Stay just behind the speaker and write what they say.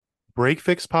Break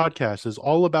Fix Podcast is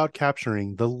all about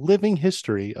capturing the living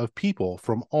history of people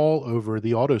from all over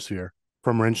the autosphere,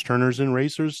 from wrench turners and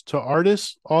racers to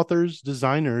artists, authors,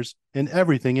 designers, and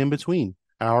everything in between.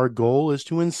 Our goal is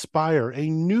to inspire a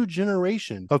new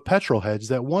generation of petrol heads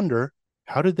that wonder,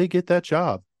 how did they get that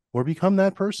job or become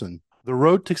that person? The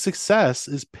road to success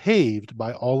is paved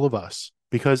by all of us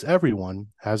because everyone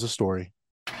has a story.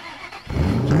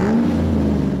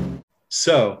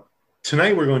 So,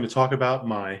 tonight we're going to talk about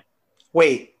my.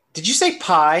 Wait, did you say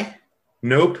pie?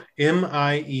 Nope,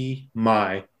 MIE,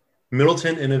 my.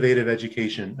 Middleton Innovative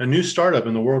Education, a new startup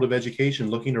in the world of education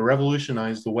looking to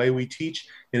revolutionize the way we teach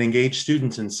and engage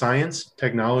students in science,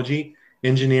 technology,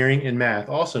 engineering, and math,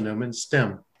 also known as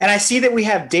STEM. And I see that we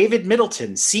have David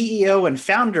Middleton, CEO and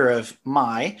founder of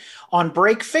on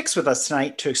Break Fix with us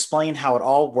tonight to explain how it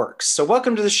all works. So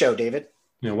welcome to the show, David.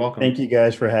 You're welcome. Thank you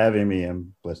guys for having me.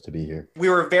 I'm blessed to be here. We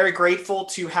were very grateful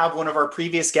to have one of our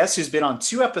previous guests who's been on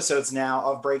 2 episodes now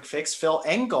of Break Fix, Phil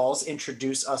Engels,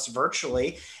 introduce us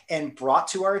virtually and brought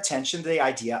to our attention the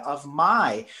idea of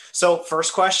My. So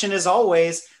first question is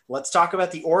always, let's talk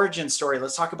about the origin story.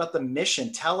 Let's talk about the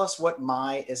mission. Tell us what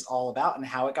My is all about and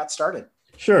how it got started.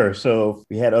 Sure. So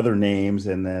we had other names,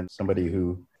 and then somebody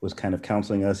who was kind of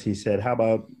counseling us, he said, how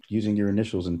about using your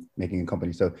initials and making a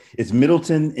company? So it's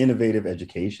Middleton Innovative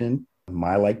Education,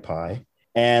 My like pie.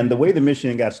 And the way the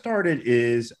mission got started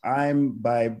is I'm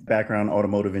by background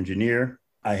automotive engineer.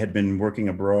 I had been working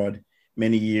abroad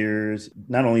many years,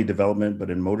 not only development,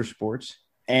 but in motorsports.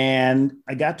 And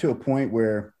I got to a point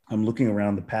where I'm looking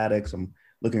around the paddocks, I'm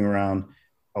looking around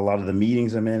a lot of the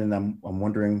meetings I'm in, and I'm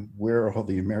wondering, where are all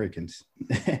the Americans?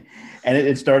 And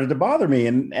it started to bother me.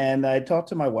 And I talked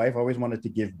to my wife, I always wanted to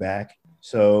give back.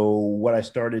 So what I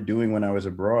started doing when I was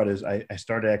abroad is I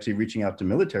started actually reaching out to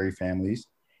military families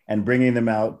and bringing them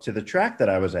out to the track that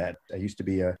I was at. I used to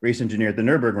be a race engineer at the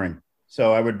Nürburgring.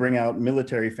 So I would bring out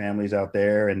military families out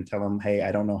there and tell them, hey,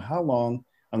 I don't know how long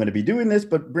I'm going to be doing this,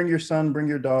 but bring your son, bring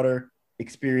your daughter,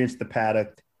 experience the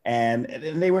paddock. And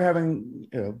they were having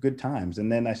good times.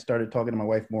 And then I started talking to my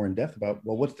wife more in depth about,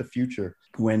 well, what's the future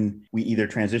when we either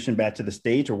transition back to the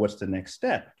States or what's the next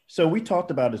step? So we talked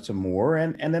about it some more.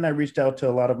 And then I reached out to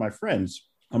a lot of my friends.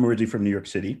 I'm originally from New York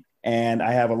City. And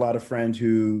I have a lot of friends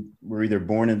who were either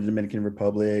born in the Dominican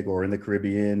Republic or in the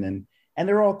Caribbean. And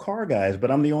they're all car guys,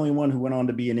 but I'm the only one who went on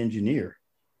to be an engineer.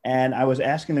 And I was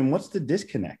asking them, what's the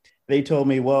disconnect? They told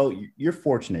me, well, you're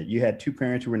fortunate. You had 2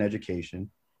 parents who were in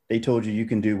education. They told you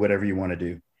can do whatever you want to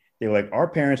do. They were like, our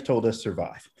parents told us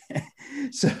survive.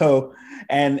 So,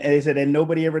 and they said, and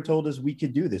nobody ever told us we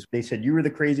could do this. They said, you were the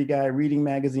crazy guy reading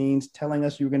magazines, telling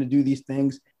us you were going to do these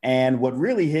things. And what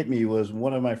really hit me was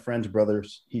one of my friend's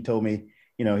brothers. He told me,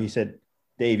 he said,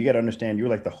 Dave, you got to understand, you're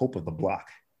like the hope of the block.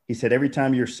 He said, every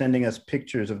time you're sending us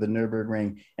pictures of the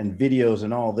Nürburgring and videos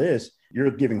and all this,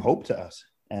 you're giving hope to us.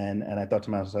 And I thought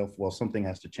to myself, well, something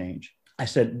has to change. I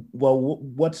said, well,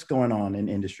 what's going on in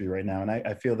industry right now? And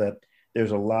I feel that there's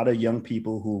a lot of young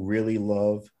people who really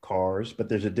love cars, but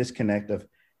there's a disconnect of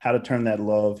how to turn that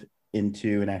love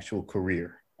into an actual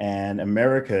career. And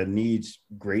America needs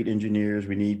great engineers.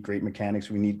 We need great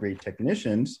mechanics. We need great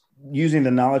technicians. Using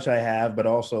the knowledge I have, but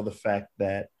also the fact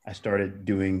that I started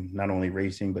doing not only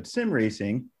racing, but sim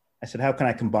racing, I said, how can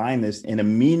I combine this in a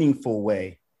meaningful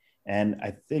way? And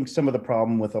I think some of the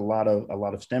problem with a lot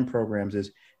of STEM programs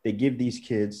is they give these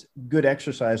kids good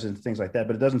exercises and things like that,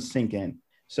 but it doesn't sink in.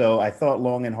 So I thought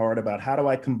long and hard about how do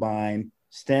I combine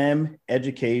STEM,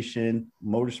 education,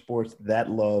 motorsports,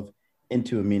 that love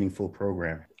into a meaningful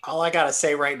program. All I got to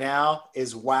say right now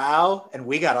is wow. And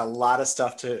we got a lot of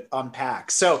stuff to unpack.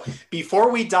 So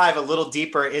before we dive a little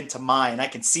deeper into mine, I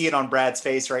can see it on Brad's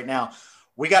face right now.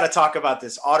 We got to talk about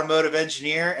this automotive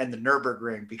engineer and the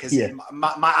Nürburgring because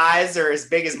my eyes are as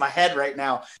big as my head right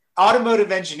now.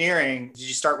 Automotive engineering, did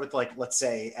you start with let's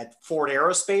say at Ford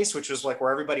Aerospace, which was like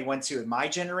where everybody went to in my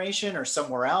generation, or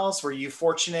somewhere else? Were you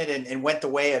fortunate and went the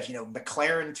way of,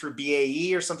 McLaren through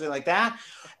BAE or something like that?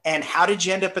 And how did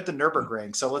you end up at the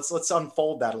Nürburgring? So let's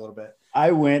unfold that a little bit.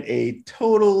 I went a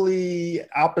totally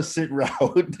opposite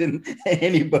route than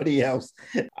anybody else.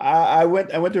 I went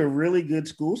to a really good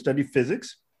school, studied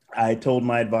physics. I told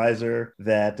my advisor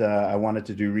that I wanted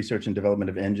to do research and development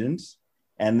of engines.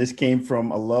 And this came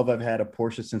from a love I've had of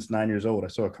Porsche since 9 years old. I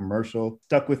saw a commercial,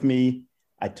 stuck with me.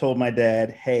 I told my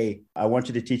dad, hey, I want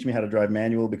you to teach me how to drive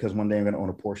manual because one day I'm going to own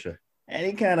a Porsche. And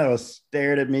he kind of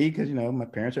stared at me because, my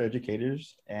parents are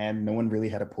educators and no one really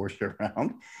had a Porsche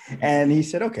around. And he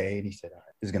said, okay. And he said, all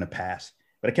right, this is going to pass.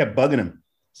 But I kept bugging him.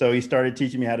 So he started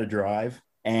teaching me how to drive.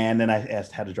 And then I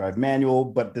asked how to drive manual.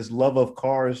 But this love of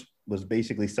cars was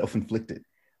basically self-inflicted.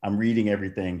 I'm reading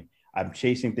everything. I'm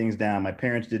chasing things down. My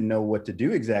parents didn't know what to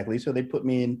do exactly. So they put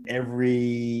me in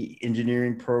every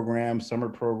engineering program, summer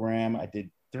program. I did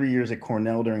 3 years at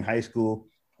Cornell during high school.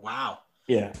 Wow.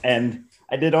 Yeah. And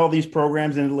I did all these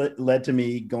programs, and it led to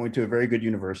me going to a very good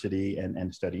university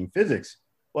and studying physics.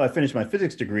 Well, I finished my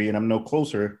physics degree, and I'm no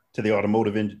closer to the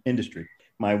automotive industry.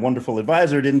 My wonderful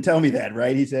advisor didn't tell me that,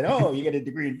 right? He said, oh, you get a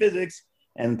degree in physics.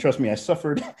 And trust me, I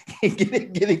suffered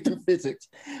getting through physics.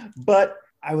 But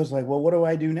I was like, well, what do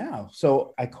I do now?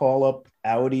 So I call up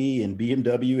Audi and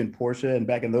BMW and Porsche. And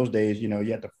back in those days, you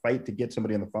had to fight to get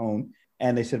somebody on the phone.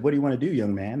 And they said, what do you want to do,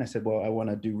 young man? I said, well, I want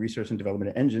to do research and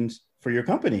development of engines for your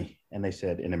company. And they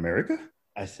said, in America?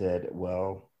 I said,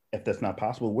 well, if that's not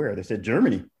possible, where? They said,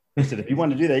 Germany. They said, if you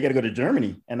want to do that, you got to go to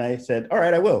Germany. And I said, all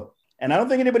right, I will. And I don't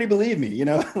think anybody believed me,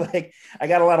 like I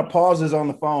got a lot of pauses on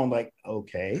the phone, like,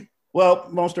 okay. Well,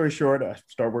 long story short, I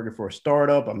start working for a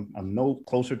startup. I'm no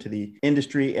closer to the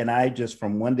industry. And I just,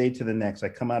 from one day to the next, I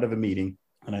come out of a meeting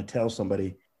and I tell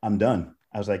somebody, I'm done.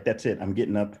 I was like, that's it. I'm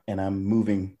getting up and I'm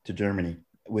moving to Germany.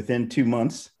 Within 2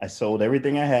 months, I sold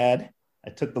everything I had.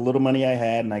 I took the little money I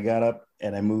had and I got up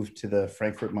and I moved to the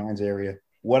Frankfurt Mainz area.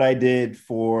 What I did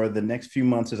for the next few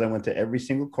months is I went to every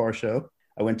single car show.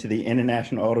 I went to the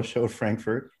International Auto Show of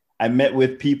Frankfurt. I met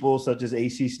with people such as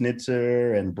AC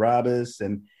Schnitzer and Brabus,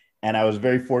 and I was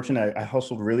very fortunate. I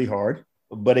hustled really hard,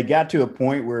 but it got to a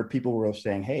point where people were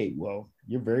saying, hey, well,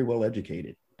 you're very well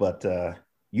educated, but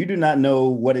you do not know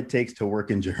what it takes to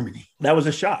work in Germany. That was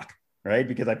a shock, right?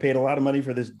 Because I paid a lot of money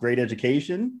for this great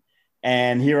education.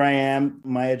 And here I am.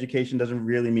 My education doesn't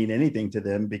really mean anything to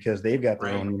them because they've got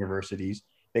their own universities.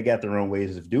 They got their own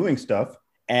ways of doing stuff.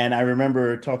 And I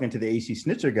remember talking to the AC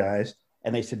Schnitzer guys,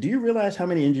 and they said, do you realize how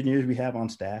many engineers we have on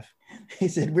staff? He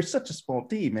said, we're such a small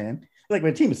team, man. Like,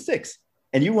 my team is 6,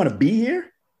 and you want to be here?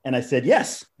 And I said,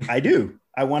 yes, I do.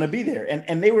 I want to be there.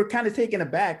 And they were kind of taken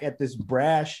aback at this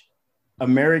brash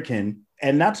American,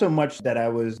 and not so much that I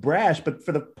was brash, but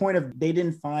for the point of they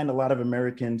didn't find a lot of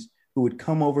Americans who would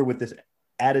come over with this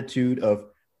attitude of,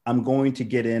 I'm going to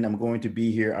get in, I'm going to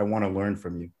be here, I want to learn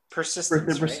from you.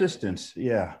 Persistence. Persistence,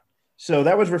 yeah. So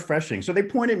that was refreshing. So they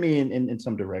pointed me in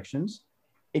some directions.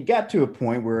 It got to a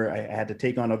point where I had to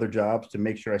take on other jobs to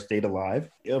make sure I stayed alive.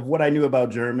 Of what I knew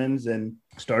about Germans and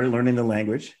started learning the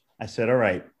language, I said, all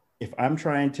right, if I'm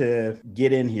trying to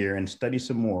get in here and study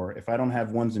some more, if I don't have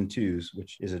 1s and 2s,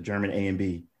 which is a German A and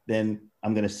B, then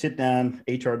I'm going to sit down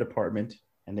HR department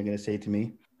and they're going to say to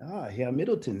me, Herr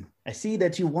Middleton, I see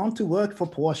that you want to work for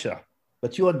Porsche,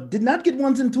 but you did not get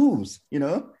 1s and 2s,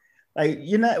 Like,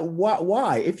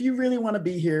 why? If you really want to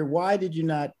be here, why did you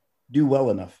not do well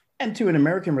enough? And to an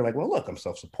American, we're like, well, look, I'm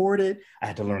self-supported. I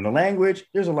had to learn the language.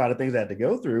 There's a lot of things I had to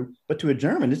go through. But to a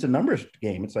German, it's a numbers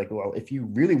game. It's like, well, if you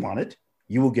really want it,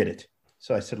 you will get it.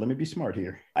 So I said, let me be smart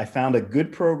here. I found a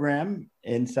good program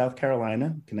in South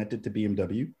Carolina connected to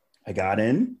BMW. I got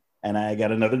in and I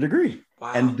got another degree.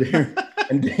 Wow.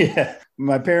 And yeah,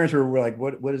 my parents were like,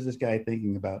 what is this guy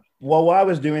thinking about? Well, while I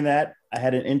was doing that, I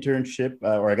had an internship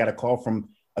or I got a call from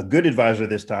a good advisor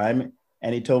this time.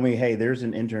 And he told me, hey, there's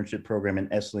an internship program in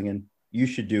Esslingen. You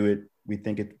should do it. We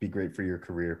think it'd be great for your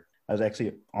career. I was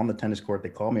actually on the tennis court. They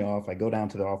call me off. I go down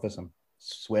to the office. I'm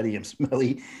sweaty and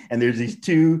smelly. And there's these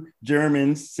 2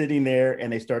 Germans sitting there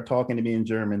and they start talking to me in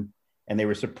German. And they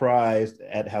were surprised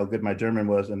at how good my German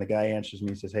was. And the guy answers me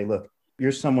and says, hey, look,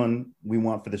 you're someone we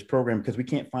want for this program because we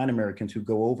can't find Americans who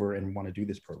go over and want to do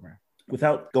this program.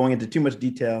 Without going into too much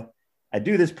detail, I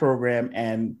do this program,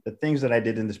 and the things that I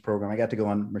did in this program, I got to go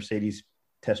on Mercedes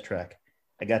test track.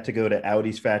 I got to go to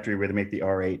Audi's factory where they make the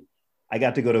R8. I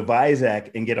got to go to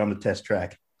Weissach and get on the test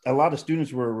track. A lot of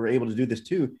students were able to do this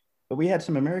too, but we had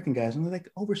some American guys and they like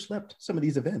overslept some of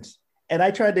these events. And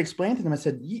I tried to explain to them, I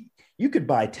said, you could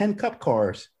buy 10 cup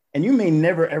cars and you may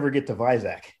never, ever get to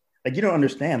Weissach. Like, you don't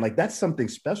understand. Like, that's something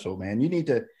special, man. You need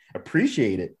to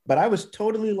appreciate it. But I was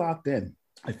totally locked in.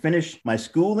 I finished my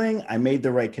schooling. I made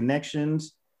the right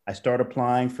connections. I started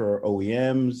applying for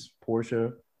OEMs,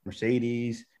 Porsche,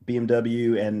 Mercedes,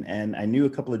 BMW, and I knew a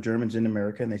couple of Germans in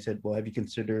America, and they said, well, have you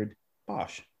considered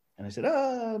Bosch? And I said,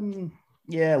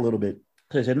 yeah, a little bit.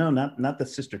 So I said, no, not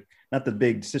the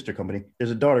big sister company.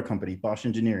 There's a daughter company, Bosch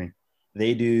Engineering.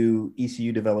 They do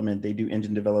ECU development. They do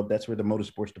engine development. That's where the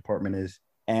motorsports department is.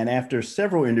 And after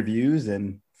several interviews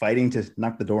and fighting to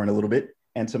knock the door in a little bit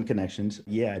and some connections,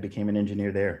 I became an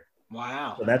engineer there.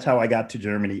 Wow. So that's how I got to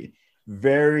Germany.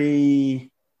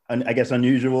 Very, I guess,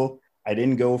 unusual. I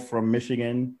didn't go from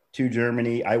Michigan to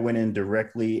Germany. I went in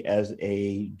directly as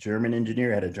a German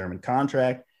engineer, had a German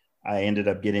contract. I ended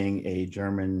up getting a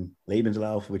German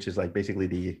Lebenslauf, which is like basically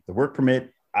the work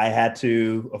permit. I had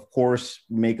to, of course,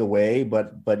 make a way,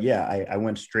 but yeah, I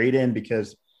went straight in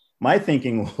because my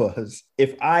thinking was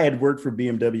if I had worked for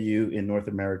BMW in North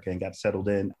America and got settled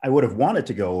in, I would have wanted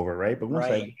to go over, right? But once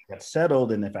I got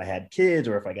settled and if I had kids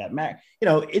or if I got married,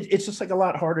 it's just like a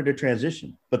lot harder to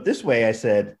transition. But this way I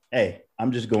said, hey,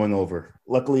 I'm just going over.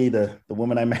 Luckily, the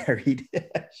woman I married,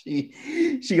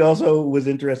 she also was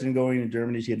interested in going to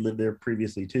Germany. She had lived there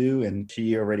previously too, and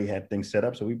she already had things set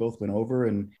up. So we both went over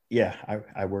and yeah,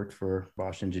 I worked for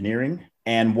Bosch Engineering.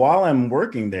 And while I'm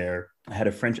working there, I had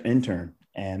a French intern.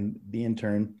 And the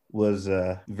intern was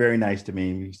very nice to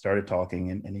me. We started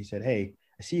talking and he said, hey,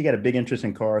 I see you got a big interest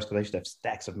in cars because I used to have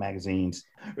stacks of magazines,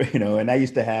 and I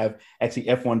used to have actually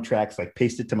F1 tracks like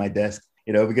pasted to my desk,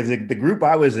 because the group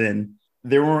I was in,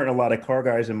 there weren't a lot of car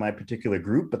guys in my particular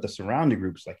group, but the surrounding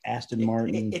groups like Aston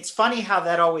Martin. It's funny how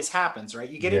that always happens, right?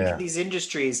 You get into these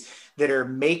industries that are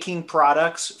making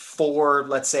products for,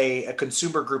 let's say, a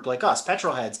consumer group like us,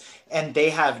 petrol heads, and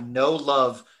they have no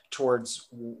love towards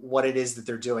what it is that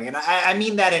they're doing. And I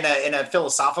mean that in a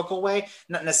philosophical way,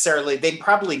 not necessarily. They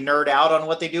probably nerd out on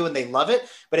what they do and they love it,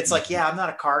 but it's like, yeah, I'm not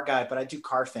a car guy, but I do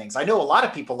car things. I know a lot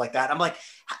of people like that. I'm like,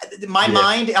 my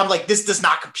mind, I'm like, this does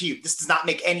not compute. This does not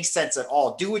make any sense at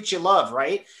all. Do what you love,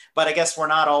 right? But I guess we're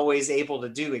not always able to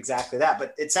do exactly that,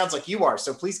 but it sounds like you are.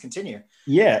 So please continue.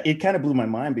 Yeah, it kind of blew my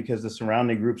mind because the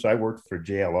surrounding groups, I worked for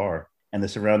JLR. And the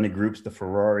surrounding groups, the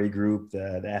Ferrari group,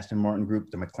 the Aston Martin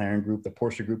group, the McLaren group, the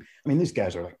Porsche group. I mean, these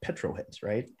guys are like petrol heads,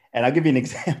 right? And I'll give you an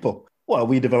example. Well,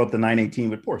 we developed the 918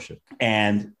 with Porsche,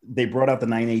 and they brought out the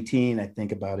 918, I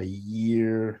think about a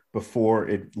year before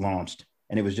it launched.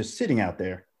 And it was just sitting out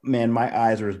there. Man, my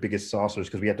eyes were as big as saucers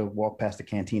because we had to walk past the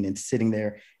canteen and sitting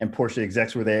there, and Porsche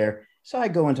execs were there. So I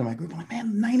go into my group, I'm like,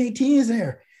 man, 918 is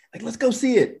there. Like, let's go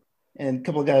see it. And a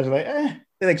couple of guys are like,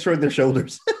 they like shrug their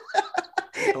shoulders.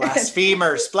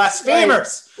 Blasphemers.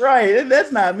 Right. And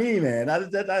that's not me, man. I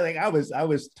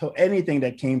was told anything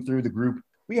that came through the group.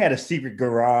 We had a secret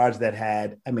garage that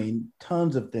had,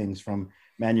 tons of things from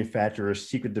manufacturers,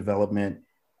 secret development.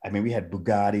 We had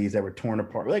Bugattis that were torn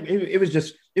apart. Like it was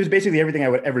basically everything I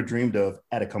would ever dreamed of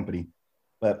at a company.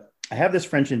 But I have this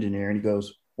French engineer and he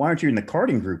goes, why aren't you in the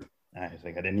karting group? And I was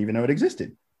like, I didn't even know it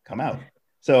existed. Come out.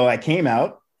 So I came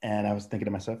out and I was thinking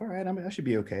to myself, all right, I should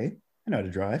be okay. I know how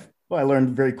to drive. Well, I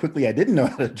learned very quickly I didn't know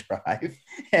how to drive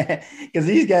because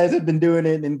these guys have been doing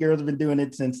it and girls have been doing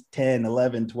it since 10,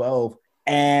 11, 12.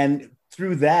 And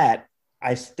through that,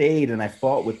 I stayed and I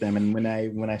fought with them. And when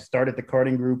I started the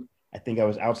karting group, I think I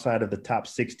was outside of the top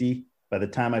 60. By the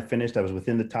time I finished, I was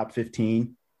within the top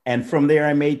 15. And from there,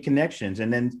 I made connections.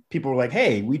 And then people were like,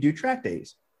 hey, we do track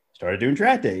days. Started doing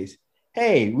track days.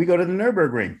 Hey, we go to the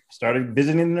Nürburgring. Started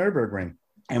visiting the Nürburgring.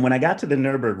 And when I got to the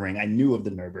Nürburgring, I knew of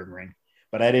the Nürburgring,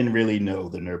 but I didn't really know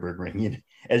the Nürburgring,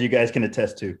 as you guys can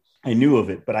attest to. I knew of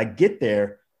it, but I get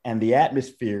there and the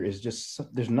atmosphere is just,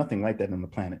 there's nothing like that on the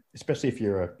planet, especially if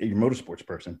you're a motorsports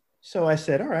person. So I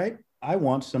said, all right, I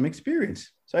want some experience.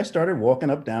 So I started walking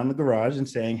up down the garage and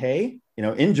saying, hey,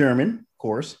 in German, of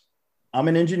course, I'm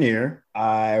an engineer.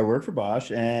 I work for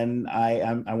Bosch and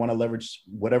I want to leverage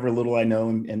whatever little I know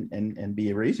and be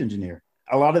a race engineer.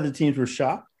 A lot of the teams were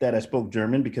shocked that I spoke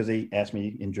German because they asked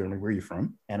me in German, where are you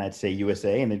from? And I'd say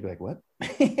USA. And they'd be like, what?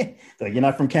 Like, you're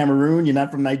not from Cameroon? You're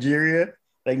not from Nigeria?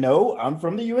 Like, no, I'm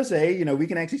from the USA. We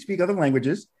can actually speak other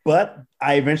languages. But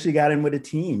I eventually got in with a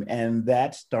team. And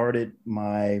that started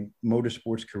my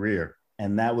motorsports career.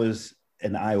 And that was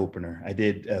an eye-opener. I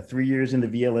did 3 years in the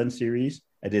VLN series.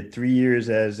 I did 3 years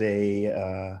as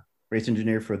a race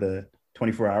engineer for the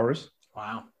 24 Hours.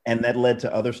 Wow. And that led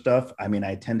to other stuff. I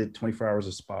attended 24 Hours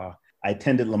of Spa. I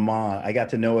attended Le Mans. I got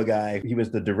to know a guy. He was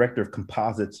the director of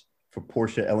composites for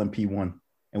Porsche LMP1.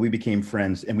 And we became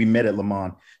friends and we met at Le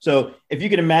Mans. So if you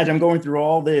can imagine, I'm going through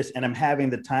all this and I'm having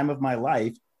the time of my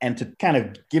life. And to kind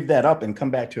of give that up and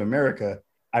come back to America,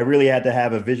 I really had to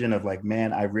have a vision of like,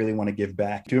 man, I really want to give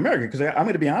back to America. Because I'm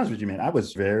going to be honest with you, man, I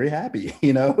was very happy.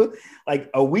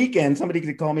 Like a weekend, somebody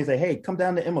could call me and say, hey, come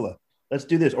down to Imola. Let's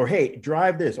do this. Or, hey,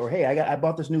 drive this. Or, hey, I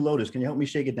bought this new Lotus. Can you help me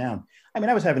shake it down?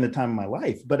 I was having the time of my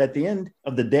life. But at the end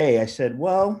of the day, I said,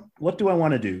 well, what do I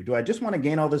want to do? Do I just want to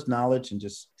gain all this knowledge and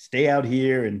just stay out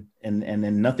here and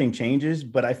then nothing changes?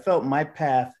 But I felt my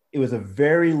path, it was a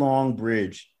very long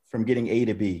bridge from getting A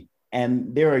to B.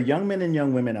 And there are young men and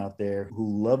young women out there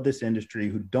who love this industry,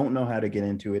 who don't know how to get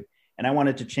into it. And I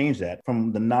wanted to change that.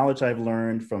 From the knowledge I've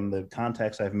learned, from the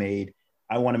contacts I've made,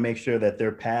 I want to make sure that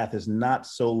their path is not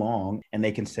so long and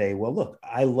they can say, well, look,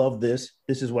 I love this.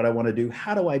 This is what I want to do.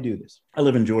 How do I do this? I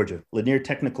live in Georgia. Lanier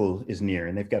Technical is near,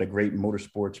 and they've got a great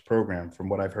motorsports program from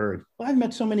what I've heard. Well, I've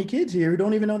met so many kids here who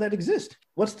don't even know that exists.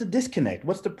 What's the disconnect?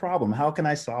 What's the problem? How can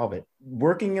I solve it?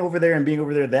 Working over there and being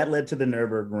over there, that led to the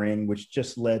Nürburgring, which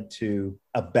just led to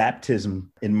a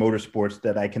baptism in motorsports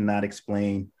that I cannot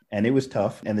explain. And it was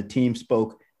tough. And the team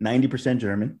spoke 90%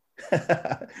 German.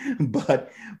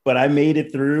 but I made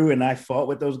it through, and I fought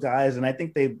with those guys, and I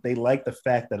think they liked the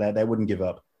fact that I wouldn't give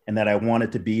up and that I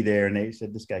wanted to be there. And they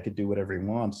said, this guy could do whatever he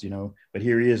wants, but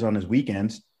here he is on his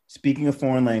weekends, speaking a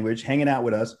foreign language, hanging out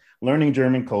with us, learning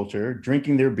German culture,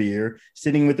 drinking their beer,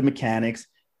 sitting with the mechanics,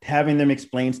 having them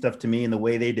explain stuff to me in the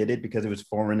way they did it because it was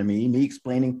foreign to me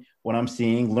explaining what I'm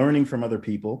seeing, learning from other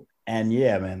people. And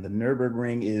yeah, man, the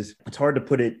Nürburgring it's hard to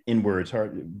put it in words,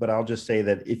 but I'll just say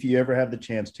that if you ever have the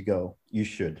chance to go, you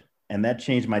should. And that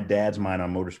changed my dad's mind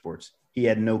on motorsports. He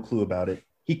had no clue about it.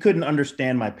 He couldn't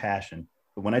understand my passion.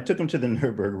 But when I took him to the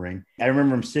Nürburgring, I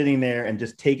remember him sitting there and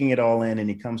just taking it all in. And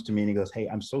he comes to me and he goes, hey,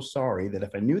 I'm so sorry that if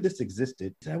I knew this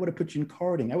existed, I would have put you in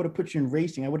karting. I would have put you in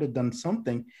racing. I would have done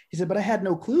something. He said, but I had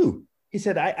no clue. He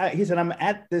said, he said, I'm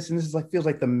at this, and this is feels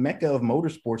like the mecca of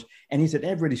motorsports. And he said,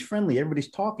 everybody's friendly,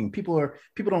 everybody's talking. People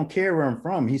don't care where I'm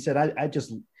from. He said,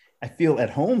 I feel at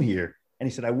home here. And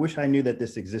he said, I wish I knew that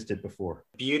this existed before.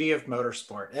 Beauty of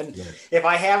motorsport. And yes. If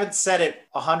I haven't said it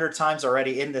 100 times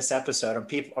already in this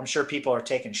episode, I'm sure people are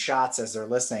taking shots as they're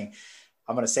listening.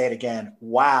 I'm going to say it again.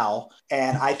 Wow.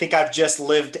 And I think I've just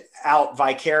lived out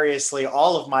vicariously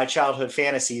all of my childhood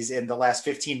fantasies in the last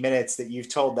 15 minutes that you've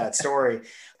told that story.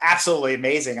 Absolutely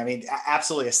amazing. I mean,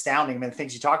 absolutely astounding, the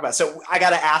things you talk about. So I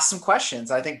got to ask some questions.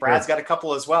 I think Brad's got a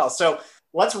couple as well. So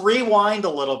let's rewind a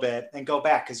little bit and go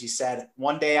back, because you said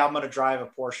one day I'm going to drive a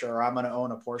Porsche, or I'm going to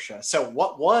own a Porsche. So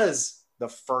what was the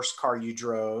first car you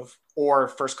drove, or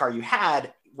first car you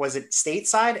had? Was it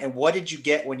stateside? And what did you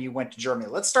get when you went to Germany?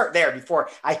 Let's start there before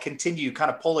I continue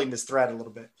kind of pulling this thread a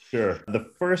little bit. Sure.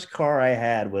 The first car I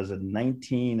had was I think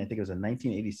it was a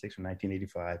 1986 or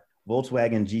 1985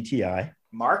 Volkswagen GTI.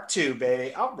 Mark II,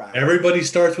 baby. All right. Everybody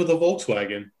starts with a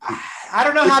Volkswagen. I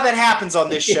don't know how that happens on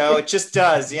this show. It just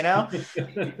does,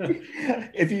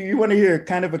 If you want to hear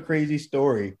kind of a crazy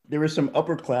story, there were some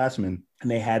upperclassmen,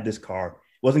 and they had this car.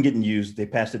 It wasn't getting used. They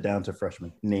passed it down to a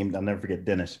freshman named, I'll never forget,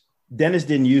 Dennis. Dennis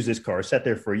didn't use this car. It sat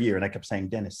there for a year, and I kept saying,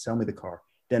 Dennis, sell me the car.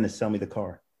 Dennis, sell me the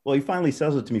car. Well, he finally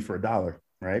sells it to me for $1,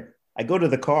 right? I go to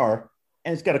the car,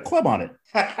 and it's got a club on it.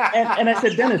 And I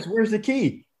said, Dennis, where's the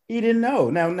key? He didn't know.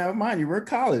 Now, mind you, we're in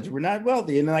college. We're not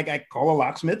wealthy. And then I call a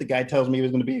locksmith. The guy tells me it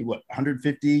was going to be,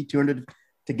 150, 200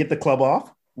 to get the club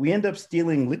off. We end up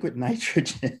stealing liquid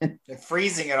nitrogen. And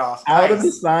freezing it off. Out of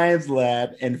the science lab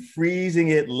and freezing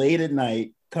it late at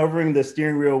night, covering the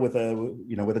steering wheel with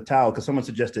a towel, because someone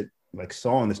suggested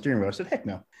sawing the steering wheel. I said, heck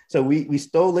no. So we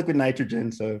stole liquid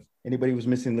nitrogen. So if anybody was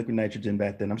missing liquid nitrogen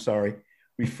back then, I'm sorry.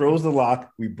 We froze the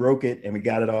lock, we broke it, and we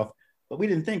got it off. But we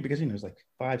didn't think, because, it was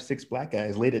 5, 6 black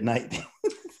guys late at night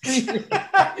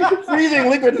freezing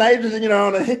liquid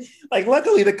nitrogen,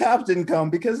 luckily the cops didn't come,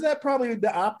 because that probably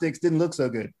the optics didn't look so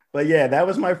good. But yeah, that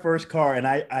was my first car. And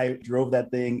I drove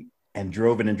that thing and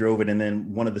drove it. And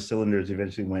then one of the cylinders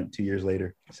eventually went 2 years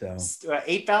later. So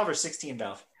 8 valve or 16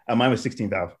 valve? Mine was 16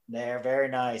 valve. There, very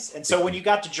nice. And so when you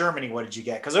got to Germany, what did you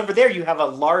get? Because over there you have a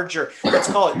larger,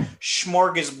 let's call it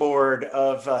smorgasbord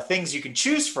of things you can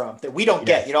choose from that we don't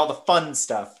get. All the fun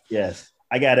stuff. Yes,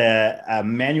 I got a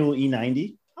manual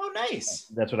E90. Oh, nice.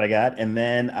 That's what I got. And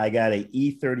then I got a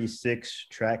E36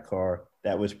 track car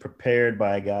that was prepared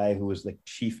by a guy who was the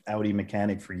chief Audi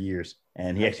mechanic for years.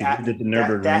 And he actually lived at the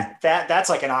Nürburgring. That's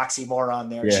like an oxymoron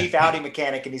there. Yeah. Chief Audi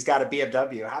mechanic, and he's got a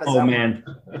BMW. How does that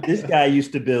work? This guy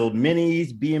used to build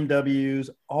Minis, BMWs,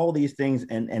 all these things.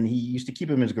 And he used to keep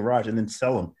them in his garage and then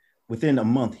sell them. Within a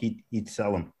month, he'd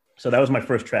sell them. So that was my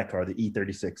first track car, the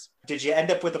E36. Did you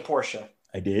end up with a Porsche?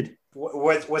 I did.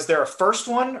 Was there a first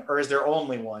one, or is there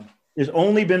only one? There's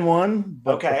only been one,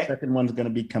 but the second one's going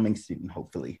to be coming soon,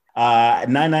 hopefully.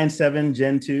 997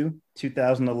 Gen 2,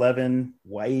 2011,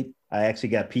 white. I actually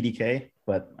got PDK,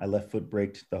 but I left foot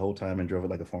braked the whole time and drove it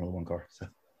like a Formula One car. So.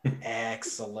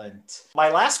 Excellent. My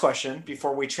last question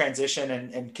before we transition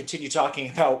and continue talking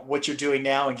about what you're doing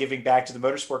now and giving back to the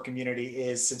motorsport community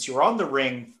is, since you're on the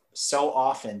ring so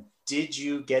often, did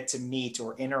you get to meet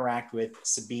or interact with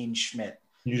Sabine Schmidt?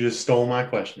 You just stole my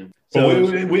question. So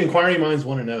we inquiring minds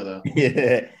want to know, though.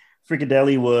 Yeah.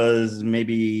 Fricadelli was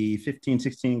maybe 15,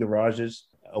 16 garages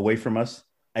away from us.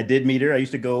 I did meet her. I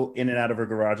used to go in and out of her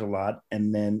garage a lot.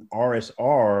 And then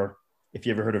RSR, if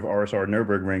you ever heard of RSR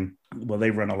Nürburgring, well,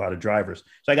 they run a lot of drivers.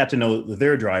 So I got to know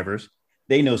their drivers.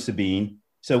 They know Sabine.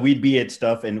 So we'd be at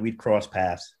stuff and we'd cross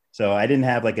paths. So I didn't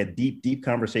have like a deep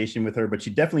conversation with her, but she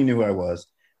definitely knew who I was.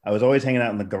 I was always hanging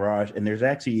out in the garage. And there's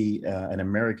actually an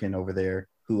American over there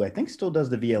who I think still does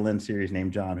the VLN series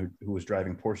named John, who was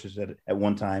driving Porsches at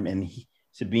one time. And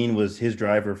Sabine was his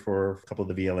driver for a couple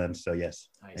of the VLNs. So yes,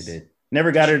 nice. I did.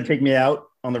 Never got her to take me out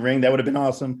on the ring. That would have been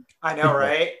awesome. I know,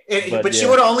 right? But she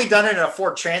would have only done it in a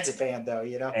Ford Transit van, though,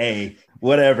 you know? Hey,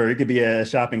 whatever. It could be a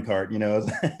shopping cart, you know?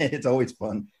 It's always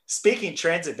fun. Speaking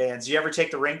transit vans, do you ever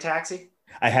take the ring taxi?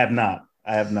 I have not.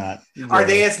 Are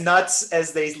they as nuts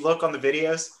as they look on the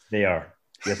videos? They are.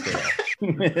 Yes, they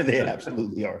are. They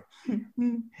absolutely are.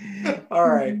 All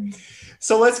right.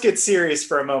 So let's get serious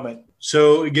for a moment.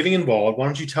 So getting involved, why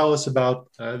don't you tell us about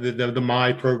the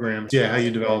My program? Yeah, how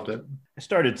you developed it. I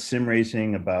started sim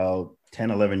racing about 10,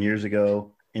 11 years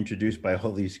ago, introduced by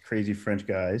all these crazy French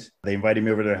guys. They invited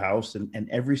me over to their house, and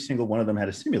every single one of them had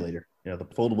a simulator, you know, the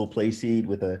foldable play seat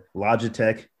with a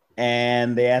Logitech.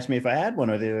 And they asked me if I had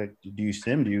one. Or they're like, do you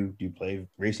sim? Do you play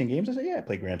racing games? I said, yeah, I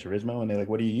play Gran Turismo. And they're like,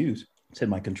 what do you use? I said,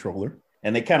 my controller.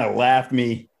 And they kind of laughed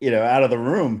me, you know, out of the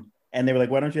room. And they were like,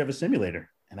 why don't you have a simulator?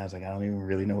 And I was like, I don't even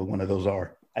really know what one of those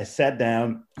are. I sat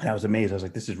down and I was amazed. I was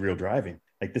like, this is real driving.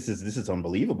 Like, this is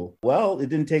unbelievable. Well, it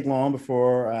didn't take long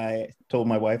before I told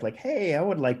my wife, like, hey, I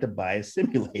would like to buy a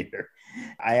simulator.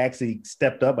 I actually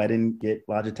stepped up. I didn't get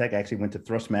Logitech. I actually went to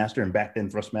Thrustmaster. And back then,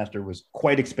 Thrustmaster was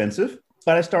quite expensive.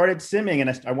 But I started simming,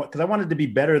 and because I wanted to be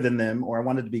better than them, or I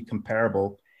wanted to be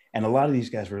comparable. And a lot of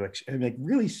these guys were like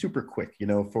really super quick, you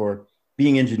know, for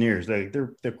being engineers.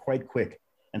 They're quite quick.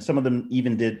 And some of them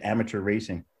even did amateur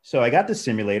racing. So I got the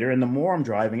simulator, and the more I'm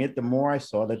driving it, the more I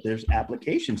saw that there's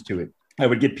applications to it. I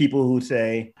would get people who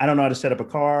say, I don't know how to set up a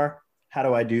car. How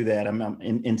do I do that? I'm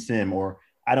in sim, or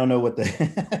I don't know what the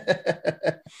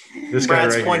this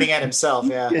Brad's right pointing here at himself.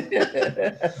 Yeah.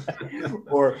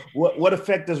 Or what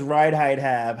effect does ride height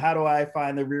have? How do I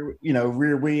find the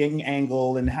rear wing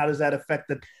angle, and how does that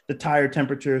affect the tire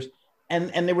temperatures?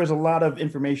 And there was a lot of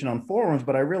information on forums,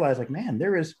 but I realized, like, man,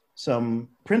 there is some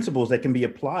principles that can be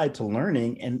applied to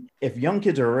learning. And if young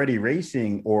kids are already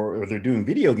racing or they're doing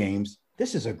video games,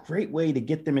 this is a great way to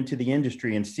get them into the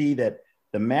industry and see that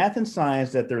the math and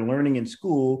science that they're learning in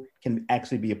school can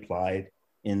actually be applied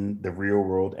in the real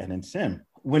world and in sim.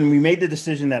 When we made the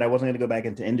decision that I wasn't going to go back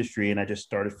into industry, and I just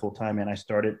started full time, and I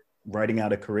started writing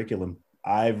out a curriculum.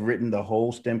 I've written the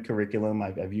whole STEM curriculum.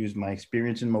 I've used my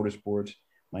experience in motorsports,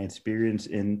 my experience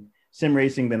in sim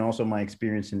racing, then also my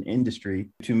experience in industry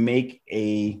to make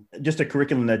just a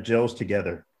curriculum that gels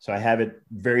together. So I have it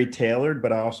very tailored,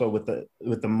 but also with the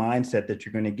mindset that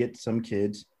you're going to get some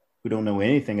kids who don't know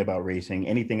anything about racing,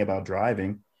 anything about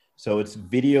driving. So it's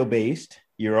video based.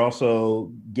 You're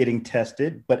also getting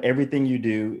tested, but everything you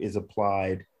do is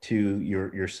applied to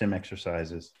your sim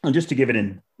exercises. And just to give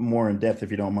it more in depth, if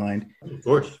you don't mind. Of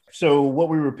course. So what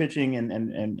we were pitching,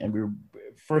 and we were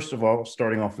first of all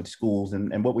starting off with schools,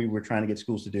 and what we were trying to get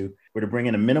schools to do were to bring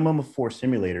in a minimum of 4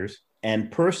 simulators, and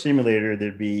per simulator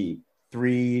there'd be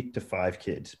 3 to 5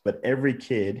 kids, but every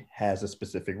kid has a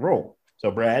specific role. So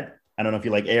Brad, I don't know if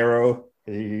you like aero.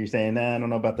 You're saying, I don't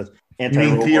know about this. You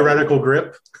mean theoretical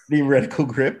grip? Theoretical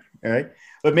grip, all right?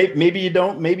 But maybe you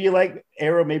don't. Maybe you like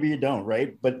aero, maybe you don't,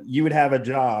 right? But you would have a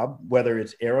job, whether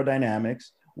it's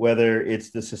aerodynamics, whether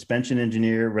it's the suspension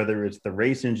engineer, whether it's the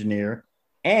race engineer.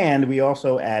 And we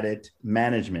also added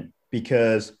management,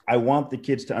 because I want the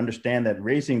kids to understand that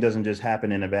racing doesn't just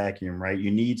happen in a vacuum, right? You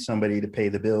need somebody to pay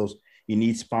the bills. You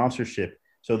need sponsorship.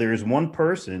 So there is one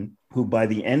person who by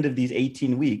the end of these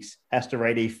 18 weeks has to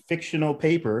write a fictional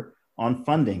paper on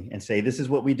funding and say, this is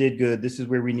what we did good. This is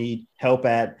where we need help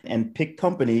at, and pick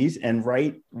companies and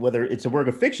write, whether it's a work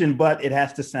of fiction, but it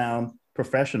has to sound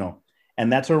professional.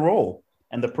 And that's her role.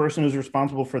 And the person who's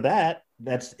responsible for that,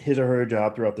 that's his or her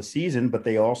job throughout the season, but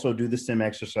they also do the sim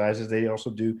exercises. They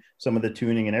also do some of the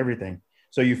tuning and everything.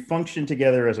 So you function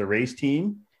together as a race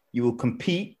team. You will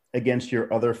compete against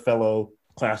your other fellow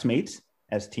classmates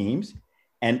as teams.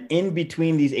 And in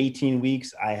between these 18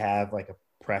 weeks, I have like a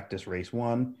practice race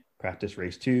 1, practice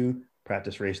race 2,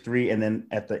 practice race 3. And then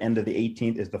at the end of the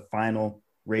 18th is the final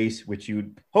race, which you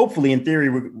would hopefully in theory,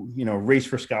 race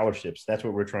for scholarships. That's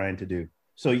what we're trying to do.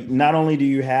 So not only do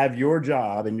you have your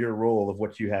job and your role of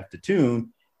what you have to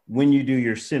tune, when you do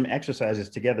your sim exercises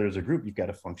together as a group, you've got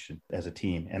to function as a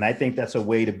team. And I think that's a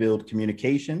way to build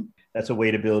communication. That's a way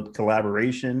to build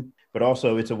collaboration, but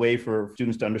also it's a way for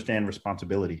students to understand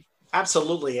responsibility.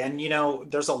 Absolutely. And,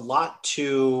 there's a lot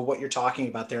to what you're talking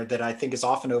about there that I think is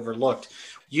often overlooked.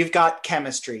 you've got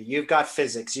chemistry, you've got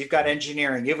physics, you've got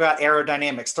engineering, you've got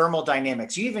aerodynamics,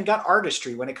 thermodynamics, you even got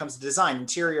artistry when it comes to design,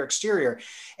 interior, exterior.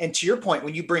 And to your point,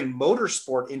 when you bring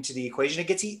motorsport into the equation, it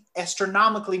gets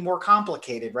astronomically more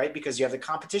complicated, right? Because you have the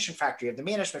competition factor, you have the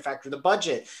management factor, the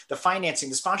budget, the financing,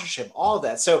 the sponsorship, all of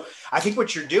that. So I think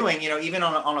what you're doing, even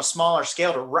on a smaller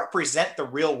scale, to represent the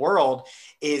real world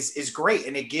is great.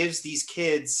 And it gives these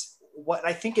kids what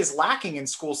I think is lacking in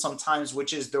school sometimes,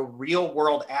 which is the real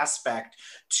world aspect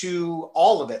to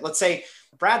all of it. Let's say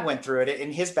Brad went through it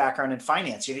in his background in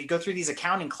finance. You go through these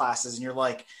accounting classes and you're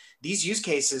like, these use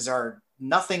cases are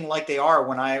nothing like they are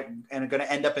when I am going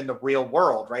to end up in the real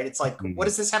world, right? It's like, what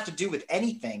does this have to do with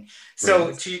anything? So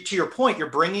right. to your point, you're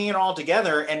bringing it all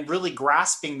together and really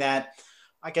grasping that,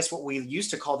 I guess what we used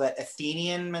to call that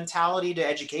Athenian mentality to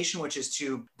education, which is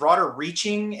to broader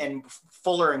reaching and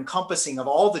fuller encompassing of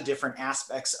all the different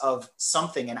aspects of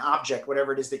something, an object,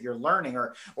 whatever it is that you're learning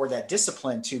or that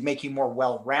discipline, to make you more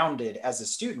well-rounded as a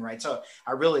student, right? So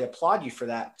I really applaud you for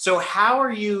that. So how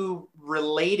are you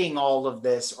relating all of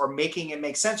this or making it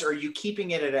make sense? Or are you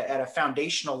keeping it at a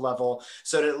foundational level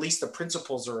so that at least the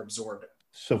principles are absorbed?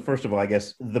 So first of all, I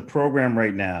guess the program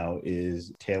right now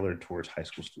is tailored towards high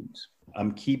school students.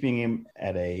 I'm keeping him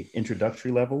at a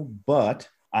introductory level, but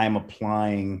I'm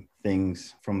applying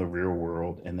things from the real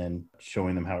world and then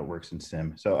showing them how it works in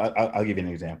STEM. So I'll give you an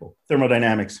example.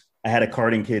 Thermodynamics. I had a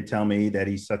karting kid tell me that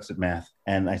he sucks at math.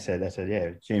 And I said,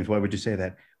 yeah, James, why would you say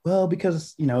that? Well,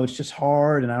 because, it's just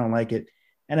hard and I don't like it.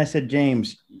 And I said,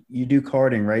 James, you do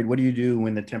karting, right? What do you do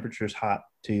when the temperature is hot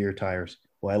to your tires?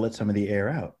 Well, I let some of the air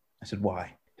out. I said,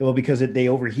 why? Well, because they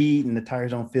overheat and the tires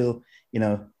don't feel,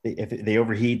 if they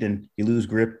overheat, then you lose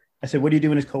grip. I said, what do you do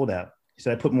when it's cold out? He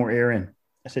said, I put more air in.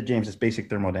 I said, James, it's basic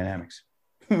thermodynamics,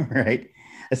 right?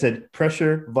 I said,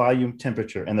 pressure, volume,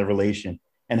 temperature, and the relation.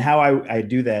 And how I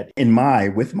do that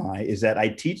is that I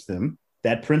teach them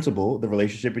that principle, the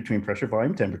relationship between pressure,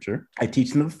 volume, temperature. I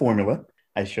teach them the formula.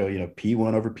 I show,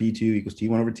 P1 over P2 equals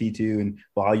T1 over T2 and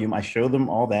volume. I show them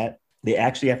all that. They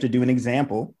actually have to do an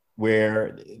example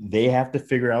where they have to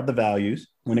figure out the values.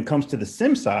 When it comes to the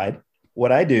sim side,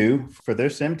 what I do for their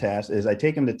sim task is I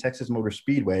take them to Texas Motor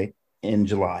Speedway in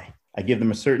July. I give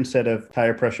them a certain set of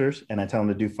tire pressures and I tell them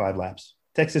to do 5 laps.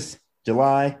 Texas,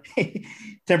 July,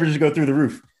 temperatures go through the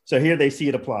roof. So here they see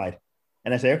it applied.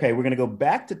 And I say, okay, we're going to go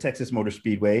back to Texas Motor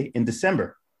Speedway in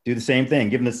December. Do the same thing,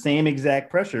 give them the same exact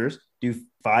pressures, do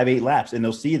 5-8 laps, and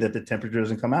they'll see that the temperature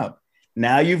doesn't come out.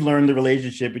 Now you've learned the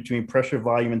relationship between pressure,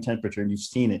 volume, and temperature, and you've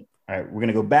seen it. All right, we're going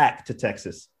to go back to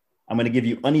Texas. I'm going to give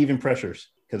you uneven pressures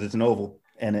because it's an oval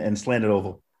and slanted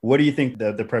oval. What do you think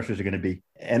the pressures are going to be?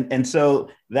 And so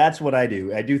that's what I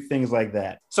do. I do things like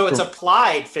that. So it's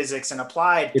applied physics and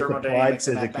applied thermodynamics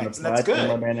and mathematics, and that's good.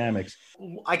 Thermodynamics.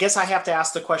 I guess I have to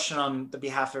ask the question on the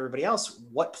behalf of everybody else.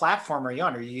 What platform are you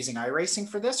on? Are you using iRacing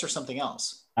for this or something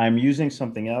else? I'm using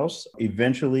something else.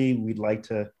 Eventually, we'd like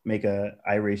to make a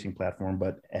iRacing platform,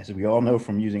 but as we all know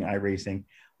from using iRacing,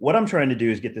 what I'm trying to do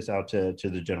is get this out to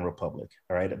the general public.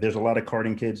 All right. There's a lot of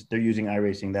karting kids. They're using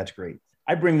iRacing. That's great.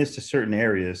 I bring this to certain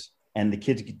areas and the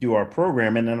kids do our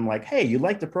program. And then I'm like, hey, you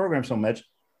like the program so much,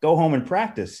 go home and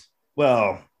practice.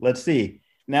 Well, let's see.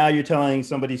 Now you're telling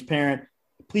somebody's parent,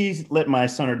 please let my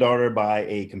son or daughter buy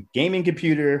a gaming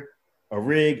computer, a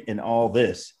rig, and all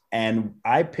this. And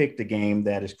I picked a game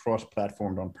that is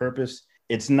cross-platformed on purpose.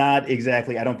 It's not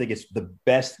exactly, I don't think it's the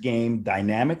best game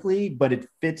dynamically, but it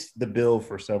fits the bill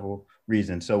for several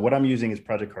reasons. So what I'm using is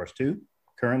Project Cars 2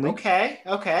 currently.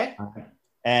 Okay.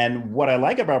 And what I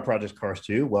like about Project Cars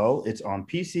 2, well, it's on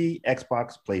PC,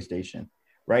 Xbox, PlayStation.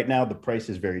 Right now, the price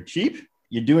is very cheap.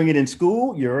 You're doing it in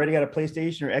school. You already got a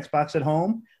PlayStation or Xbox at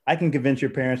home. I can convince your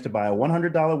parents to buy a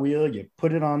 $100 wheel. You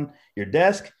put it on your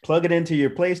desk, plug it into your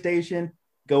PlayStation,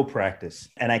 go practice.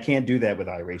 And I can't do that with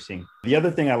iRacing. The other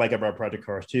thing I like about Project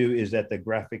Cars 2 is that the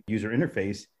graphic user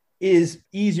interface is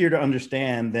easier to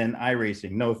understand than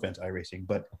iRacing. No offense, iRacing,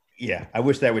 but yeah, I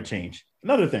wish that would change.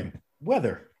 Another thing,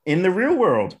 weather. In the real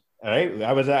world, all right,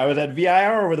 I was at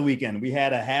VIR over the weekend. We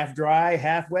had a half dry,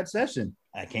 half wet session.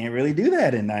 I can't really do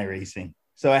that in iRacing.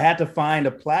 So I had to find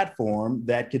a platform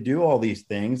that could do all these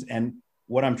things. And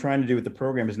what I'm trying to do with the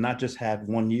program is not just have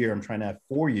 1 year. I'm trying to have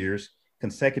 4 years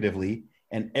consecutively.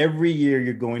 And every year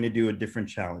you're going to do a different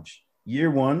challenge. Year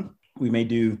 1, we may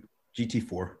do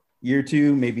GT4. Year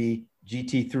 2, maybe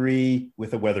GT3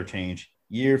 with a weather change.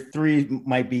 Year 3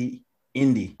 might be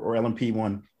Indy or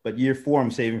LMP1. But year 4,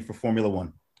 I'm saving for Formula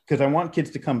 1 because I want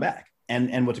kids to come back.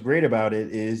 And what's great about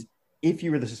it is if you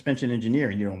were the suspension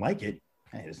engineer and you don't like it,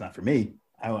 hey, it's not for me.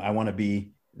 I want to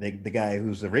be the guy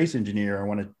who's the race engineer. I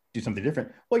want to do something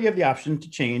different, well, you have the option to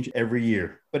change every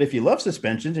year. But if you love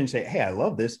suspensions and you say, hey, I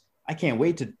love this, I can't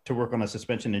wait to work on a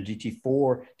suspension in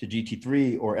GT4 to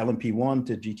GT3 or LMP1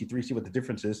 to GT3, see what the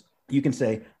difference is. You can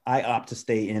say, I opt to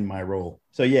stay in my role.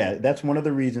 So yeah, that's one of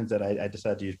the reasons that I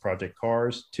decided to use Project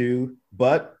Cars too.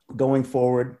 But going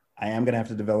forward, I am going to have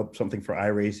to develop something for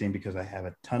iRacing because I have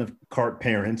a ton of kart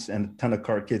parents and a ton of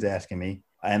kart kids asking me.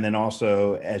 And then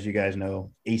also, as you guys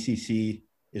know, ACC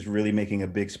is really making a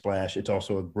big splash. It's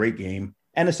also a great game.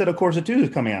 And Assetto Corsa 2 is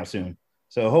coming out soon.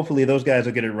 So hopefully those guys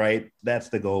will get it right. That's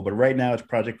the goal. But right now it's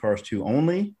Project Cars 2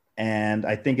 only. And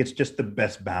I think it's just the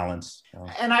best balance. So.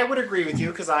 And I would agree with you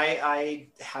because I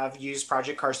have used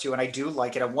Project Cars 2 and I do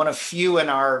like it. I'm one of few in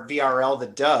our VRL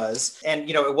that does. And,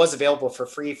 you know, it was available for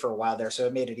free for a while there, so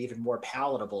it made it even more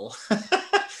palatable.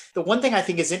 The one thing I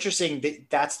think is interesting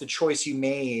that's the choice you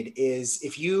made is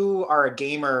if you are a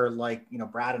gamer like, you know,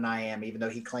 Brad and I am, even though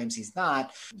he claims he's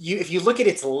not, if you look at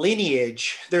its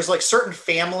lineage, there's like certain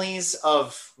families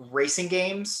of racing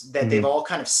games that they've all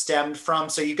kind of stemmed from.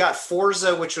 So you've got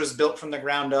Forza, which was built from the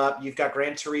ground up. You've got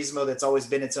Gran Turismo that's always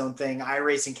been its own thing.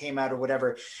 iRacing came out or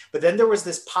whatever. But then there was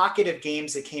this pocket of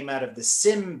games that came out of the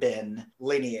Simbin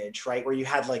lineage, right? Where you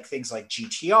had like things like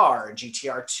GTR and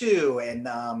GTR2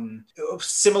 and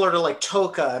similar to like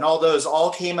Toka and all those all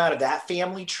came out of that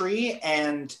family tree.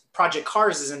 And Project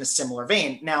Cars is in a similar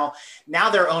vein. Now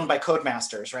they're owned by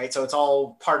Codemasters, right? So it's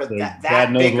all part of so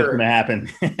that knows bigger. What's going to happen.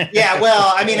 Yeah,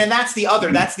 well, I mean, and that's the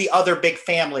other big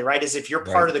family, right? Is if you're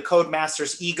part of the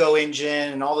Codemasters Ego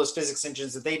engine and all those physics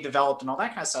engines that they've developed and all that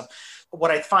kind of stuff. What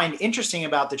I find interesting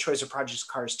about the choice of Project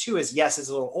Cars 2 is, yes, it's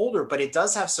a little older, but it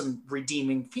does have some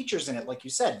redeeming features in it. Like you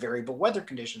said, variable weather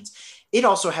conditions. It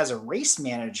also has a race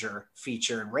manager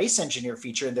feature and race engineer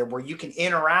feature in there where you can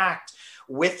interact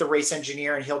with the race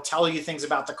engineer and he'll tell you things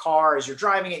about the car as you're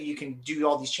driving it. You can do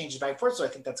all these changes back and forth. So I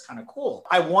think that's kind of cool.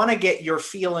 I want to get your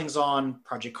feelings on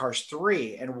Project Cars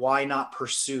 3 and why not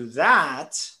pursue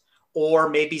that, or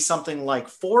maybe something like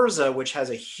Forza, which has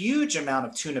a huge amount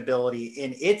of tunability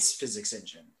in its physics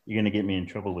engine. You're going to get me in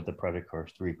trouble with the Project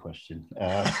Cars 3 question.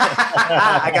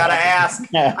 I got to ask.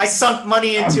 I sunk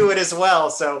money into it as well.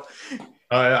 So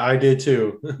I did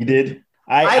too. You did?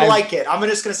 I like it. I'm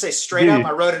just going to say straight up,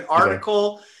 I wrote an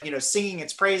article, singing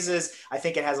its praises. I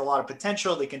think it has a lot of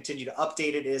potential. They continue to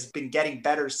update it. It has been getting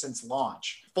better since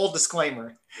launch. Full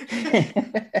disclaimer.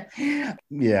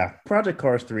 Yeah. Project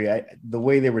Cars 3, the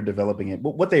way they were developing it,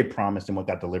 what they promised and what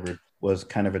got delivered was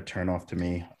kind of a turnoff to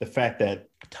me. The fact that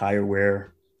tire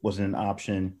wear wasn't an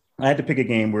option. I had to pick a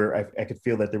game where I could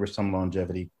feel that there was some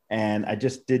longevity. And I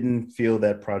just didn't feel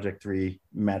that Project 3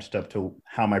 matched up to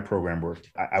how my program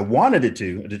worked. I wanted it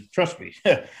to, trust me.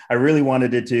 I really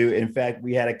wanted it to. In fact,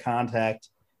 we had a contact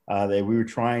that we were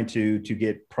trying to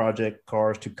get Project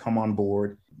Cars to come on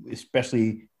board,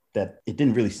 especially that it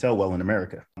didn't really sell well in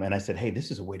America. And I said, hey, this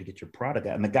is a way to get your product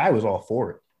out. And the guy was all for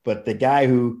it. But the guy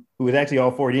who was actually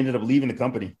all for it, he ended up leaving the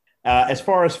company. As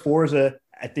far as Forza,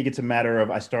 I think it's a matter of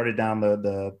I started down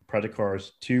the Project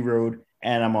Cars 2 road,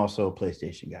 and I'm also a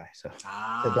PlayStation guy. So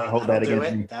don't hold that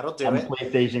against me. That'll do I'm it. a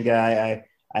PlayStation guy.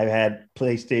 I've had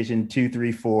PlayStation 2,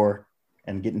 3, 4,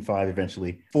 and getting 5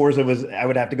 eventually. Forza I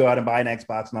would have to go out and buy an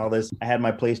Xbox and all this. I had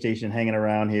my PlayStation hanging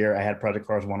around here. I had Project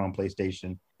Cars 1 on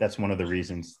PlayStation. That's one of the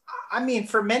reasons. I mean,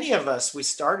 for many of us, we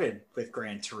started with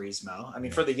Gran Turismo. I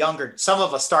mean, for the younger, some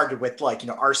of us started with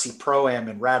RC Pro-Am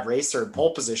and Rad Racer and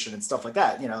pole position and stuff like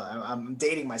that. I'm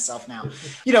dating myself now.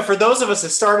 For those of us that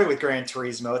started with Gran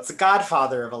Turismo, it's the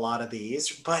godfather of a lot of these.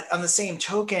 But on the same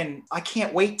token, I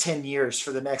can't wait 10 years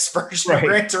for the next version of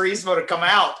Gran Turismo to come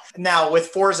out. Now, with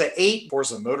Forza 8,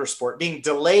 Forza Motorsport being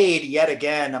delayed yet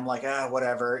again, I'm like,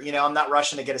 whatever. I'm not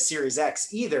rushing to get a Series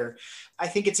X either. I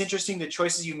think it's interesting the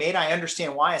choices you made. I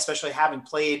understand why, especially having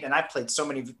played, and I've played so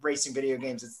many racing video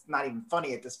games, it's not even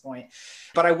funny at this point.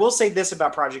 But I will say this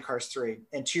about Project Cars 3,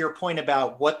 and to your point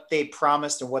about what they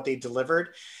promised and what they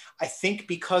delivered, I think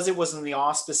because it was in the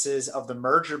auspices of the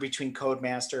merger between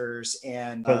Codemasters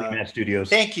and Slightly Mad Studios.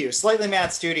 Thank you, Slightly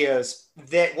Mad Studios,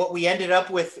 that what we ended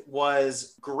up with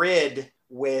was Grid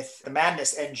with the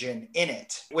Madness engine in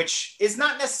it, which is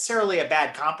not necessarily a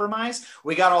bad compromise.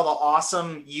 We got all the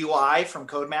awesome UI from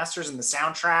Codemasters and the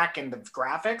soundtrack and the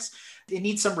graphics. It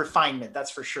needs some refinement,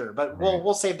 that's for sure. But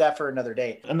we'll save that for another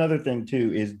day. Another thing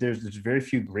too is there's very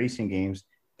few racing games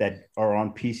that are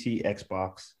on PC,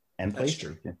 Xbox, and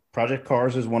PlayStation. Project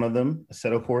Cars is one of them.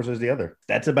 Assetto Corsa is the other.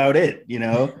 That's about it.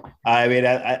 I mean,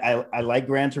 I like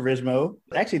Gran Turismo.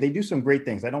 Actually, they do some great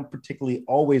things. I don't particularly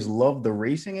always love the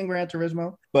racing in Gran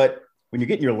Turismo, but when you're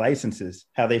getting your licenses,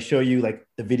 how they show you like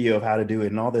the video of how to do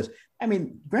it and all this. I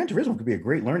mean, Gran Turismo could be a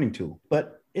great learning tool,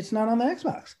 but it's not on the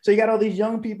Xbox. So you got all these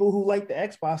young people who like the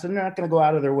Xbox, and they're not going to go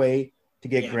out of their way to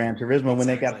get Gran Turismo when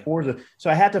they got Forza. So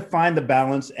I had to find the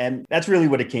balance, and that's really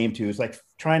what it came to. It's like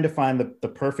trying to find the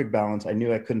perfect balance. I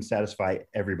knew I couldn't satisfy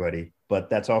everybody,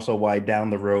 but that's also why down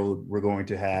the road we're going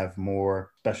to have more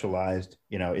specialized.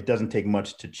 It doesn't take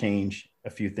much to change a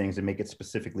few things and make it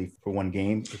specifically for one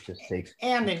game. It just takes.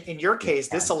 And in your case,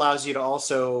 this allows you to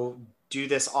also do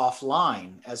this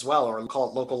offline as well, or call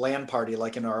it local LAN party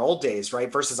like in our old days,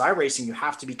 right? Versus iRacing, you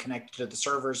have to be connected to the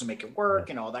servers and make it work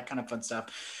and all that kind of fun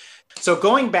stuff. So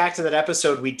going back to that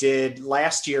episode we did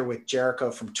last year with Jericho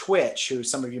from Twitch, who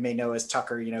some of you may know as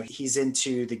Tucker, he's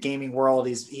into the gaming world.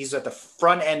 He's at the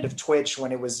front end of Twitch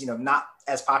when it was, not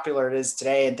as popular it is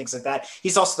today and things like that.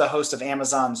 He's also the host of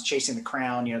Amazon's Chasing the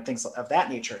Crown, things of that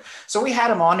nature. So we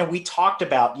had him on and we talked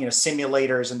about,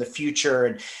 simulators and the future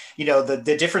and,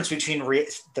 the difference between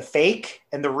the fake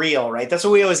and the real, right? That's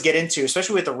what we always get into,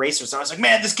 especially with the racers. I was like,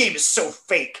 man, this game is so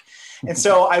fake. And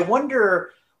so I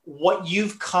wonder what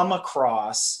you've come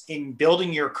across in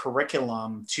building your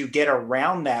curriculum to get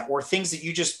around that, or things that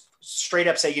you just straight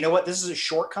up say, you know what, this is a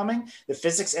shortcoming. The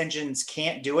physics engines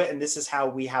can't do it. And this is how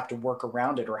we have to work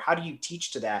around it. Or how do you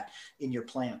teach to that in your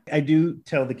plan? I do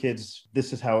tell the kids,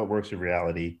 this is how it works in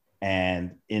reality.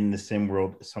 And in the sim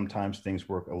world, sometimes things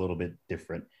work a little bit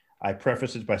different. I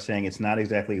preface it by saying it's not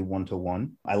exactly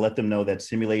one-to-one. I let them know that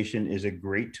simulation is a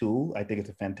great tool. I think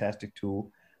it's a fantastic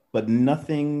tool. But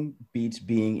nothing beats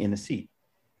being in a seat,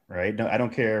 right? No, I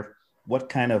don't care what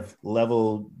kind of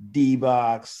level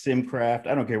D-Box, SimCraft,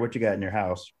 I don't care what you got in your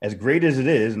house. As great as it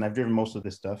is, and I've driven most of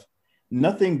this stuff,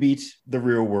 nothing beats the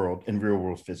real world and real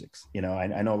world physics. I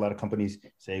know a lot of companies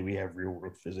say we have real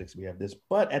world physics, we have this,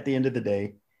 but at the end of the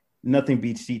day, nothing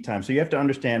beats seat time. So you have to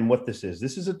understand what this is.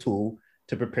 This is a tool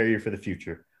to prepare you for the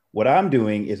future. What I'm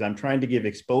doing is I'm trying to give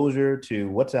exposure to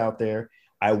what's out there.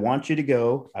 I want you to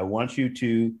go. I want you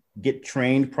to get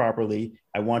trained properly.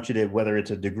 I want you to, whether it's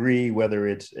a degree, whether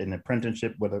it's an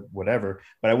apprenticeship, whatever,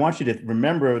 but I want you to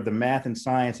remember the math and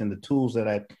science and the tools that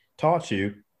I taught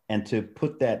you and to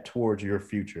put that towards your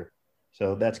future.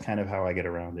 So that's kind of how I get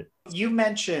around it. You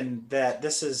mentioned that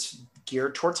this is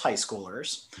geared towards high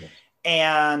schoolers. Yes.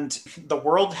 And the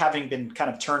world having been kind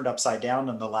of turned upside down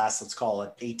in the last, let's call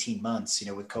it 18 months,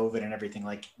 with COVID and everything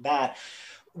like that.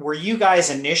 Were you guys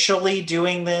initially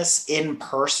doing this in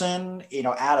person,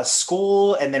 at a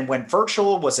school and then went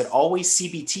virtual? Was it always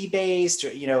CBT based,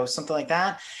 something like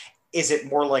that? Is it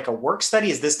more like a work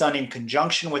study? Is this done in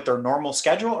conjunction with their normal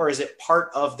schedule, or is it part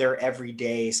of their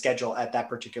everyday schedule at that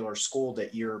particular school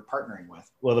that you're partnering with?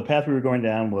 Well, the path we were going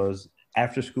down was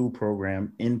after school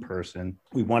program in person.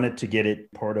 We wanted to get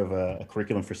it part of a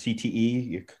curriculum for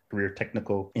CTE, career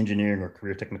technical engineering or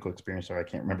career technical experience. Sorry, I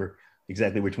can't remember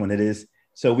exactly which one it is.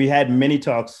 So we had many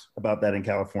talks about that in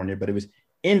California, but it was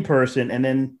in person. And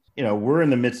then, we're in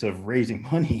the midst of raising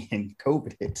money and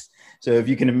COVID hits. So if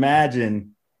you can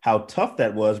imagine how tough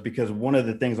that was, because one of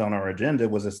the things on our agenda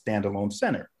was a standalone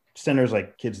center. Centers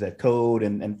like Kids That Code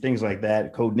and things like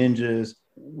that, Code Ninjas,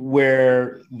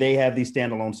 where they have these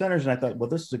standalone centers. And I thought, well,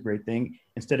 this is a great thing.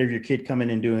 Instead of your kid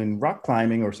coming and doing rock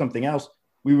climbing or something else,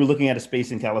 we were looking at a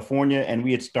space in California, and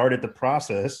we had started the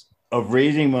process of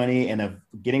raising money and of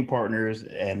getting partners.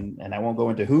 And I won't go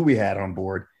into who we had on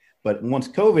board, but once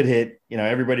COVID hit,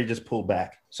 everybody just pulled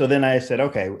back. So then I said,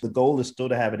 okay, the goal is still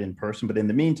to have it in person, but in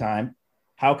the meantime,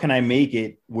 how can I make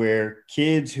it where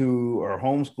kids who are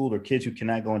homeschooled or kids who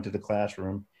cannot go into the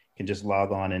classroom can just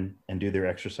log on and do their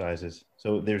exercises?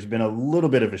 So there's been a little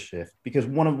bit of a shift, because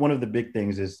one of the big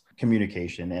things is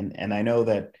communication. And I know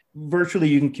that virtually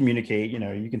you can communicate,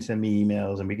 you can send me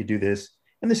emails and we could do this,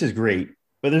 and this is great.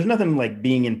 But there's nothing like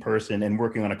being in person and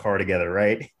working on a car together,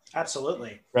 right?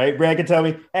 Absolutely. Right? Brad can tell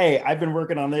me, hey, I've been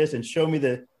working on this, and show me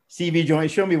the CV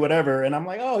joint, show me whatever. And I'm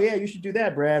like, oh, yeah, you should do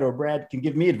that, Brad. Or Brad can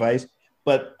give me advice.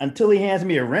 But until he hands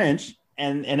me a wrench,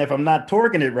 and if I'm not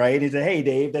torquing it right, he said, hey,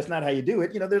 Dave, that's not how you do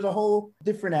it. There's a whole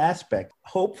different aspect.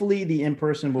 Hopefully the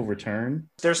in-person will return.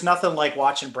 There's nothing like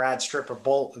watching Brad strip a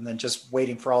bolt and then just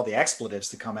waiting for all the expletives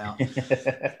to come out.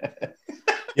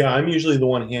 Yeah, I'm usually the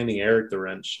one handing Eric the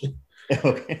wrench.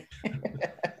 Okay.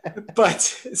 But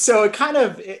so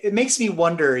it makes me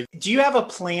wonder, do you have a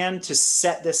plan to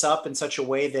set this up in such a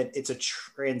way that it's a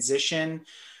transition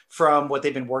from what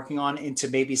they've been working on into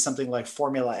maybe something like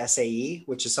Formula SAE,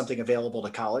 which is something available to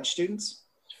college students?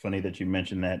 It's funny that you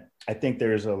mentioned that. I think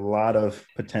there's a lot of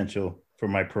potential for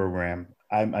my program.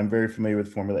 I'm very familiar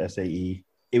with Formula SAE.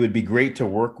 It would be great to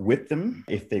work with them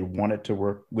if they wanted to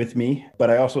work with me, but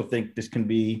I also think this can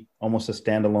be almost a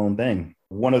standalone thing.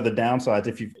 One of the downsides,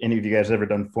 if any of you guys ever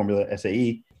done Formula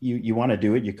SAE, you want to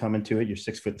do it, you come into it, you're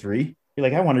 6'3", You're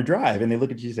like, I want to drive. And they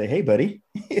look at you and say, hey, buddy,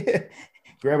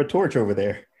 grab a torch over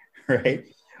there. Right.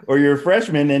 Or you're a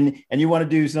freshman and you want to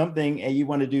do something and you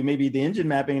want to do maybe the engine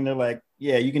mapping. And they're like,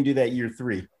 yeah, you can do that year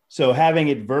 3. So having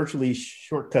it virtually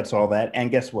shortcuts all that.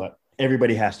 And guess what?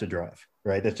 Everybody has to drive,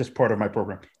 right? That's just part of my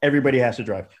program. Everybody has to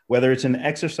drive, whether it's in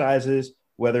exercises,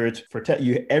 whether it's for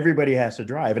you, everybody has to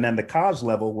drive. And then the cause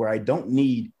level where I don't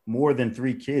need more than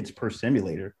 3 kids per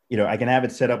simulator, I can have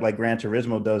it set up like Gran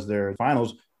Turismo does their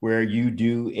finals, where you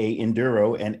do a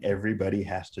enduro and everybody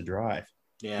has to drive.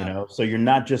 Yeah. So you're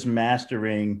not just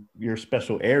mastering your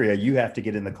special area. You have to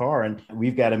get in the car, and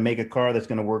we've got to make a car that's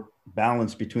going to work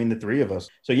balanced between the 3 of us.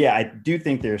 So yeah, I do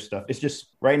think there's stuff. It's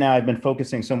just right now I've been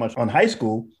focusing so much on high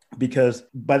school because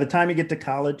by the time you get to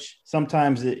college,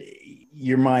 sometimes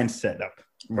your mind's set up.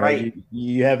 Right.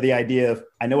 You have the idea of,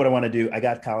 I know what I want to do. I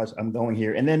got college. I'm going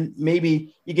here. And then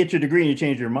maybe you get your degree and you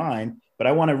change your mind, but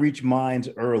I want to reach minds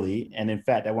early. And in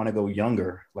fact, I want to go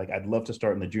younger. Like I'd love to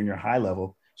start in the junior high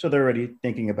level. So they're already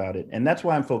thinking about it. And that's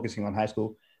why I'm focusing on high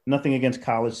school. Nothing against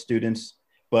college students,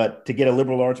 but to get a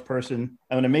liberal arts person,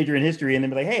 I'm going to major in history and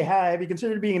then be like, hey, hi, have you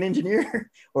considered being an engineer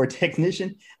or a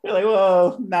technician? They're like,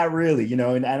 well, not really,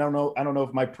 and I don't know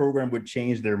if my program would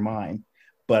change their mind.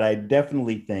 But I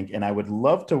definitely think, and I would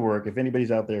love to work, if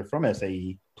anybody's out there from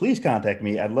SAE, please contact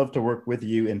me. I'd love to work with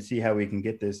you and see how we can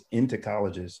get this into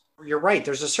colleges. You're right.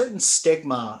 There's a certain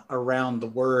stigma around the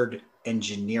word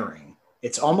engineering.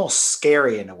 It's almost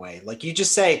scary in a way. Like you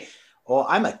just say, well,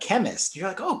 I'm a chemist. You're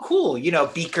like, oh, cool.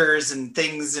 Beakers and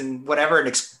things and whatever,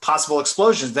 and possible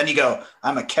explosions. Then you go,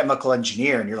 I'm a chemical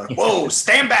engineer. And you're like, whoa,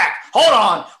 stand back. Hold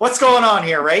on. What's going on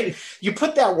here, right? You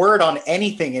put that word on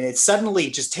anything and it suddenly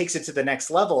just takes it to the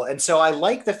next level. And so I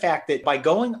like the fact that by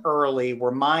going early,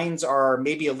 where minds are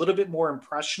maybe a little bit more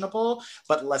impressionable,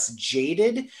 but less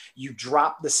jaded, you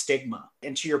drop the stigma.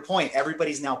 And to your point,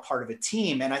 everybody's now part of a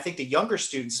team. And I think the younger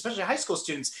students, especially high school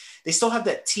students, they still have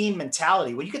that team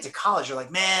mentality. When you get to college, you're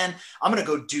like, man, I'm going to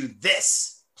go do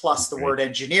this, plus the word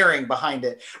engineering behind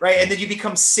it, right? And then you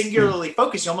become singularly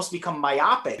focused. You almost become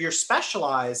myopic. You're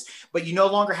specialized, but you no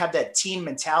longer have that team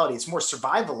mentality. It's more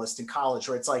survivalist in college,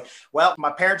 where it's like, well,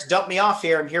 my parents dumped me off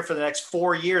here. I'm here for the next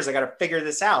 4 years. I got to figure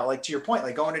this out. Like to your point,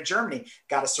 like going to Germany,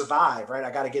 got to survive, right?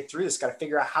 I got to get through this, got to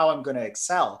figure out how I'm going to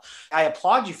excel. I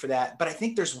applaud you for that. But I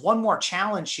think there's one more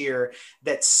challenge here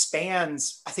that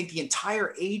spans, I think, the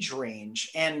entire age range.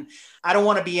 And I don't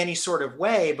want to be any sort of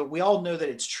way, but we all know that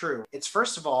it's true. It's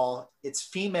first of all, it's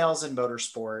females in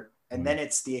motorsport. And then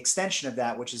it's the extension of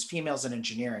that, which is females in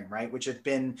engineering, right? Which have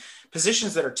been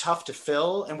positions that are tough to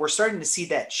fill. And we're starting to see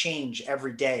that change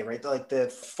every day, right? Like the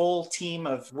full team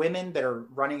of women that are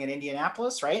running in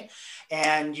Indianapolis, right?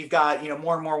 And you've got,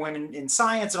 more and more women in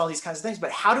science and all these kinds of things.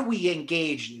 But how do we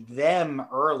engage them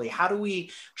early? How do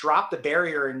we drop the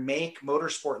barrier and make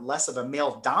motorsport less of a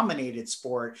male-dominated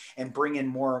sport and bring in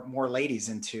more ladies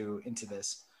into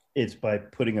this? It's by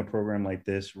putting a program like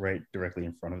this right directly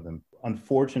in front of them.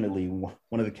 Unfortunately, one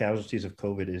of the casualties of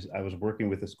COVID is I was working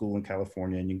with a school in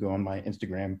California, and you go on my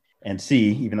Instagram and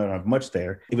see, even though I don't have much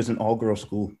there, it was an all-girls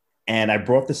school. And I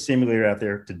brought the simulator out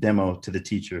there to demo to the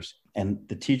teachers, and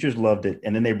the teachers loved it.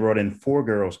 And then they brought in 4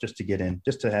 girls just to get in,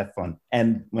 just to have fun.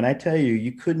 And when I tell you,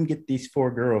 you couldn't get these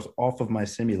 4 girls off of my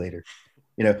simulator.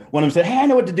 One of them said, hey, I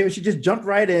know what to do. She just jumped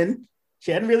right in.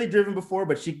 She hadn't really driven before,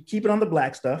 but she could keep it on the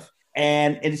black stuff.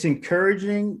 And it's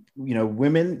encouraging,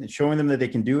 women, showing them that they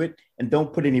can do it and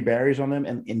don't put any barriers on them,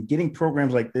 and getting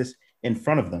programs like this in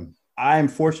front of them. I'm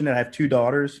fortunate. I have 2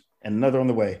 daughters and another on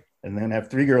the way. And then I have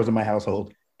 3 girls in my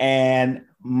household. And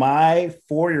my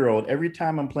 4-year-old, every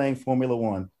time I'm playing Formula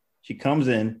One, she comes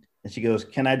in and she goes,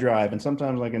 can I drive? And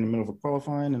sometimes like in the middle of a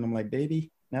qualifying, and I'm like,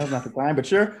 baby, now's not the time, but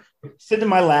sure, sit in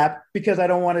my lap, because I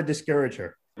don't want to discourage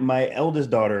her. My eldest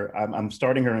daughter, I'm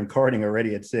starting her in karting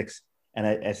already at 6. And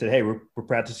I said, hey, we're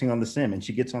practicing on the sim. And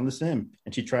she gets on the sim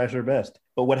and she tries her best.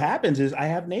 But what happens is I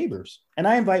have neighbors, and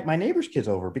I invite my neighbors' kids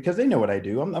over because they know what I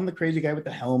do. I'm the crazy guy with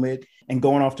the helmet and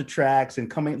going off the tracks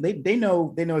and coming. They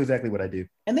know exactly what I do.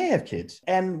 And they have kids.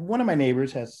 And one of my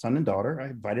neighbors has a son and daughter. I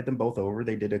invited them both over.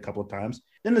 They did it a couple of times.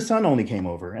 Then the son only came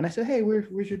over. And I said, hey,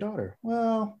 where's your daughter?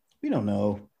 Well, we don't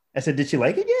know. I said, did she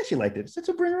like it? Yeah, she liked it. I said,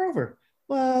 so bring her over.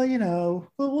 Well,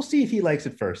 we'll see if he likes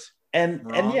it first. And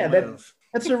yeah,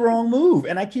 that's the wrong move.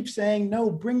 And I keep saying, no,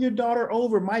 bring your daughter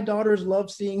over. My daughters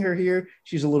love seeing her here.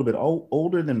 She's a little bit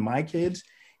older than my kids.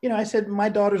 I said, my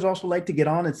daughters also like to get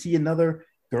on and see another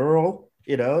girl.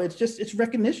 It's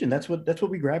recognition. That's what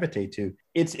we gravitate to.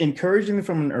 It's encouraging them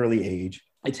from an early age.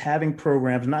 It's having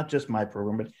programs, not just my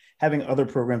program, but having other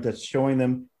programs that's showing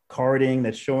them karting,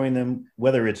 that's showing them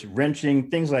whether it's wrenching,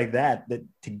 things like that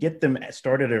to get them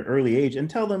started at an early age, and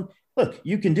tell them look,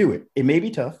 you can do it. It may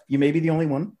be tough. You may be the only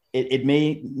one. It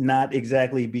may not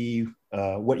exactly be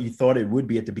what you thought it would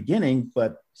be at the beginning,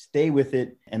 but stay with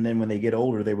it. And then when they get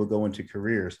older, they will go into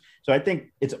careers. So I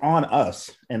think it's on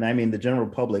us, and I mean the general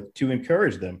public, to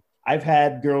encourage them. I've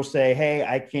had girls say, hey,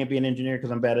 I can't be an engineer because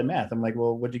I'm bad at math. I'm like,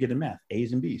 well, what'd you get in math?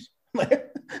 A's and B's. I'm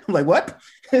like, what?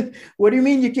 What do you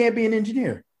mean you can't be an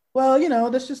engineer? Well,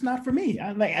 that's just not for me.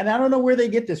 I'm like, and I don't know where they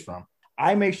get this from.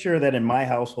 I make sure that in my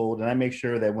household, and I make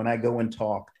sure that when I go and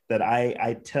talk, that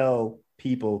I tell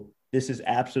people this is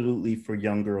absolutely for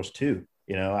young girls too.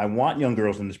 I want young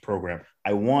girls in this program.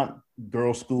 I want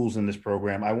girls' schools in this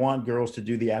program. I want girls to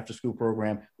do the after school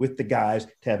program with the guys,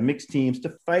 to have mixed teams, to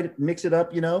fight, mix it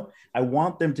up. I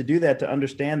want them to do that, to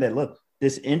understand that, look,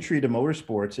 this entry to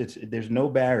motorsports, there's no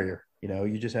barrier.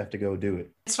 You just have to go do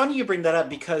it. It's funny you bring that up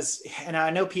because, and I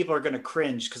know people are going to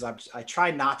cringe because I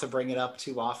try not to bring it up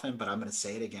too often, but I'm going to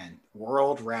say it again.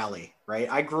 World Rally, right?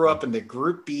 I grew up in the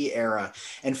Group B era.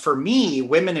 And for me,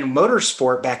 women in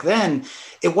motorsport back then,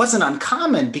 it wasn't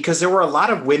uncommon because there were a lot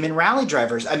of women rally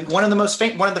drivers. I mean, one of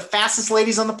the fastest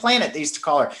ladies on the planet, they used to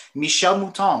call her Michelle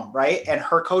Mouton, right? And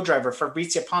her co-driver,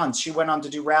 Fabrizia Pons, she went on to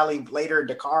do rally later in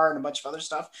Dakar and a bunch of other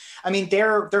stuff. I mean,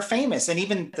 they're famous. And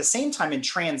even at the same time in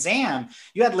Trans Am,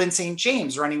 you had Lynn St.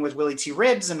 James running with Willie T.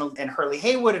 Ribbs and Hurley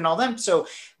Haywood and all them. So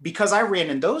because I ran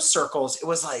in those circles, it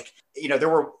was like, there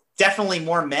were definitely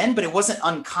more men, but it wasn't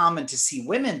uncommon to see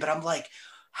women. But I'm like,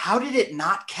 how did it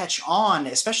not catch on,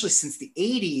 especially since the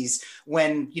 80s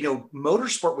when,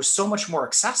 motorsport was so much more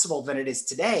accessible than it is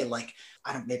today? Like,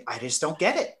 I just don't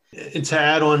get it. And to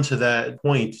add on to that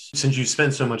point, since you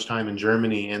spent so much time in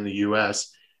Germany and the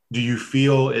US, do you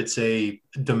feel it's a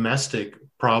domestic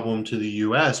problem to the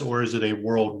US, or is it a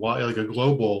worldwide, like a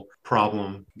global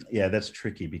problem? Yeah, that's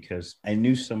tricky because I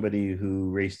knew somebody who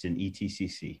raced in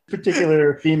ETCC,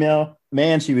 particular female.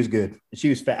 Man, she was good. She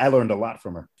was fat. I learned a lot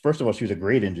from her. First of all, she was a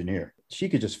great engineer. She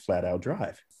could just flat out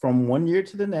drive. From one year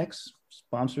to the next,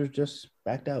 sponsors just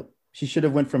backed out. She should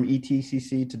have went from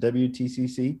ETCC to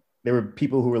WTCC. There were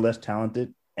people who were less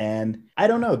talented. And I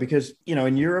don't know, because,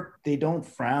 in Europe, they don't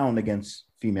frown against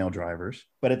female drivers.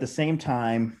 But at the same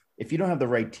time, if you don't have the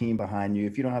right team behind you,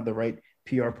 if you don't have the right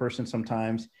PR person,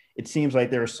 sometimes it seems like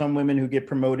there are some women who get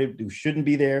promoted who shouldn't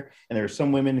be there. And there are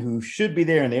some women who should be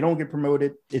there and they don't get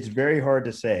promoted. It's very hard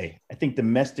to say. I think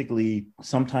domestically,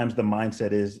 sometimes the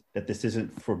mindset is that this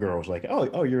isn't for girls. Like,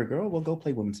 oh, you're a girl? Well, go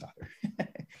play women's soccer.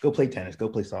 Go play tennis, go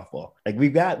play softball. Like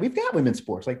we've got women's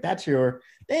sports. Like that's your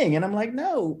thing. And I'm like,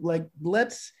 no, like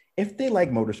if they like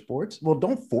motorsports, well,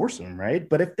 don't force them, right?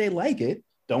 But if they like it,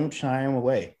 don't shy them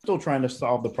away. Still trying to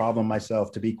solve the problem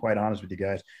myself, to be quite honest with you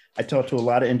guys. I talk to a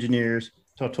lot of engineers,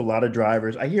 talk to a lot of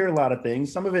drivers. I hear a lot of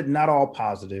things, some of it not all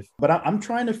positive, but I'm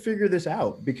trying to figure this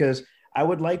out because I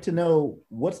would like to know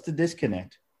what's the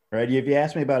disconnect, right? If you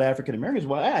ask me about African-Americans,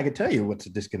 well, I can tell you what's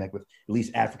the disconnect with at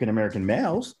least African-American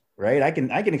males, right? I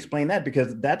can explain that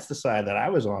because that's the side that I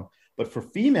was on. But for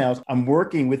females, I'm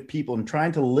working with people and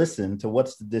trying to listen to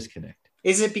what's the disconnect.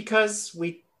 Is it because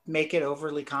we make it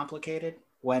overly complicated?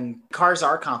 When cars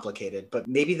are complicated, but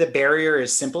maybe the barrier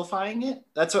is simplifying it.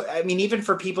 That's what I mean, even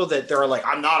for people that they're like,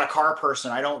 I'm not a car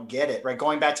person, I don't get it, right?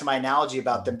 Going back to my analogy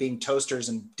about them being toasters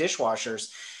and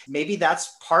dishwashers, maybe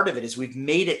that's part of it, is we've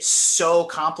made it so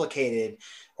complicated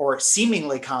or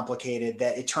seemingly complicated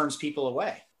that it turns people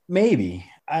away. Maybe.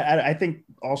 I think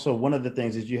also one of the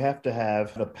things is you have to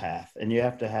have a path, and you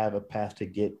have to have a path to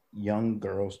get young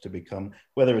girls to become,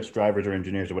 whether it's drivers or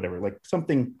engineers or whatever, like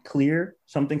something clear,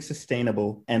 something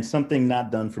sustainable, and something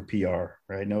not done for PR,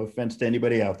 right? No offense to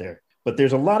anybody out there, but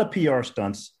there's a lot of PR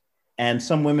stunts, and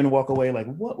some women walk away like,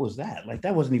 what was that? Like,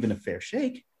 that wasn't even a fair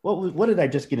shake. What did I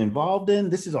just get involved in?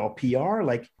 This is all PR.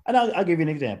 Like, and I'll give you an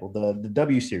example. The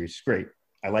W Series is great.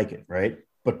 I like it, right?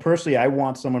 But personally, I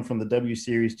want someone from the W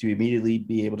Series to immediately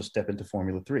be able to step into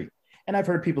Formula 3. And I've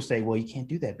heard people say, well, you can't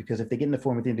do that because if they get into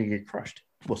Formula 3, they get crushed.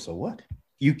 Well, so what?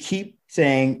 You keep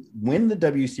saying, win the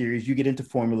W Series, you get into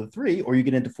Formula 3 or you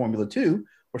get into Formula 2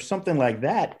 or something like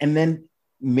that. And then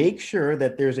make sure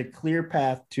that there's a clear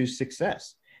path to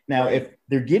success. Now, right. If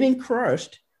they're getting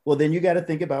crushed, well, then you got to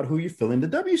think about who you're filling the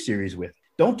W Series with.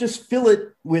 Don't just fill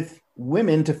it with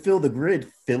women to fill the grid,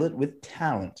 fill it with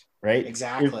talent. Right?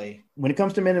 Exactly. When it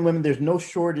comes to men and women, there's no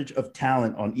shortage of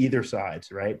talent on either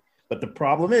sides, right? But the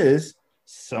problem is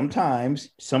sometimes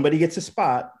somebody gets a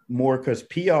spot more because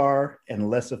PR and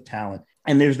less of talent.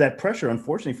 And there's that pressure,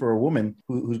 unfortunately, for a woman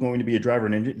who's going to be a driver.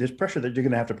 And there's pressure that you're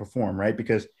going to have to perform, right?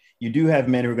 Because you do have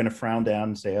men who are going to frown down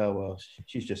and say, oh, well,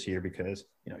 she's just here because,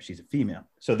 she's a female.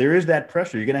 So there is that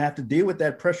pressure. You're going to have to deal with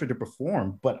that pressure to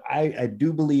perform. But I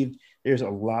do believe there's a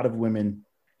lot of women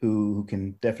who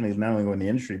can definitely not only go in the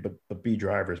industry, but be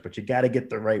drivers. But you got to get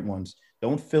the right ones.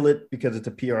 Don't fill it because it's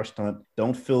a PR stunt.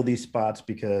 Don't fill these spots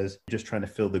because you're just trying to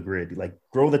fill the grid. Like,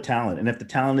 grow the talent. And if the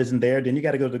talent isn't there, then you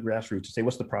got to go to the grassroots and say,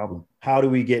 what's the problem? How do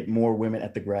we get more women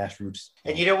at the grassroots?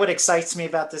 And you know what excites me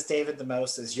about this, David, the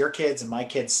most is your kids and my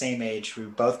kids, same age. We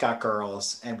both got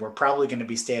girls, and we're probably going to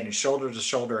be standing shoulder to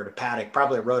shoulder at a paddock,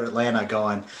 probably at Road Atlanta,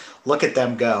 going, look at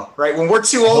them go, right? When we're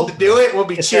too old to do it, we'll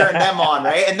be cheering them on,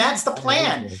 right? And that's the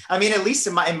plan. I mean, at least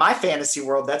in my fantasy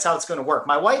world, that's how it's going to work.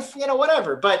 My wife,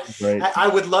 whatever, but right. I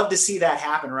would love to see that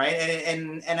happen, right?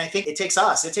 And I think it takes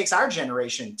our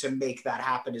generation to make that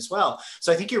happen as well.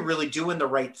 So I think you're really doing the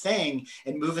right thing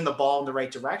and moving the ball in the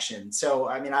right direction. So,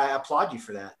 I mean, I applaud you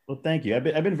for that. Well, thank you. I've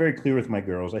been very clear with my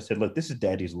girls. I said, look, this is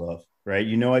daddy's love, right?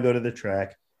 I go to the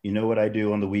track. You know what I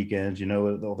do on the weekends,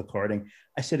 all the karting.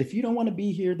 I said, if you don't want to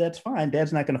be here, that's fine.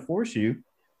 Dad's not going to force you,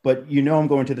 but I'm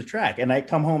going to the track. And I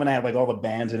come home and I have like all the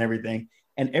bands and everything.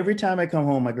 And every time I come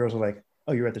home, my girls are like,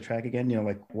 oh, you're at the track again?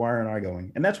 Like, why aren't I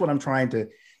going? And that's what I'm trying to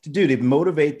do, to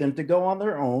motivate them to go on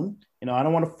their own. I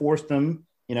don't want to force them,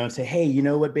 and say, hey, you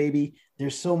know what, baby,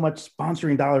 there's so much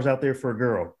sponsoring dollars out there for a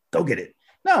girl. Go get it.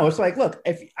 No, it's like, look,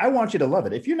 if I want you to love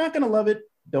it. If you're not going to love it,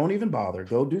 don't even bother.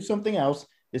 Go do something else.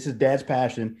 This is dad's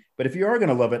passion. But if you are going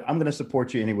to love it, I'm going to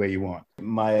support you any way you want.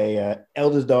 My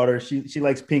eldest daughter, she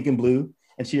likes pink and blue.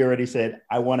 And she already said,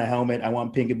 I want a helmet. I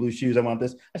want pink and blue shoes. I want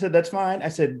this. I said, that's fine. I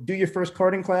said, do your first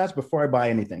karting class before I buy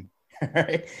anything. All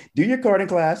right. Do your karting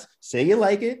class. Say you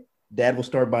like it. Dad will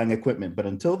start buying equipment. But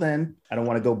until then, I don't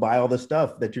want to go buy all the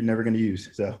stuff that you're never going to use.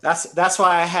 So that's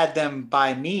why I had them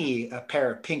buy me a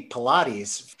pair of pink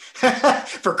Pilates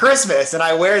for Christmas, and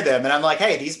I wear them. And I'm like,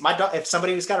 hey, if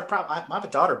somebody who's got a problem, my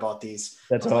daughter bought these.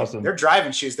 That's awesome. Like, they're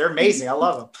driving shoes. They're amazing. I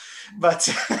love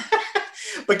them.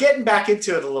 But getting back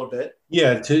into it a little bit.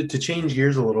 Yeah, to change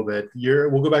gears a little bit,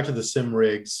 we'll go back to the sim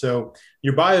rigs. So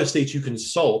your bio states you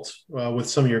consult with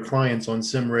some of your clients on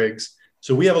sim rigs.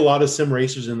 So we have a lot of sim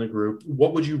racers in the group.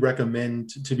 What would you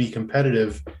recommend to be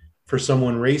competitive for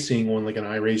someone racing on like an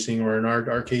iRacing or in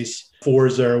our case,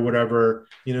 Forza or whatever,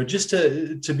 just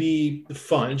to be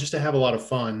fun, just to have a lot of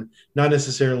fun, not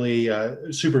necessarily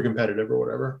super competitive or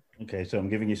whatever. Okay, so I'm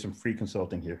giving you some free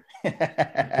consulting here.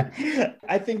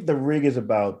 I think the rig is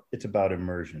about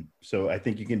immersion. So I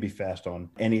think you can be fast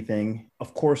on anything.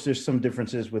 Of course, there's some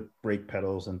differences with brake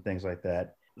pedals and things like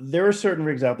that. There are certain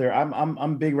rigs out there.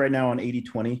 I'm big right now on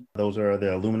 80/20. Those are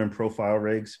the aluminum profile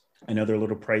rigs. I know they're a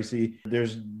little pricey.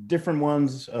 There's different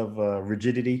ones of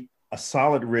rigidity. A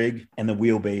solid rig and the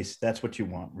wheelbase, that's what you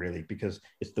want really, because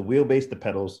it's the wheelbase, the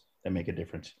pedals that make a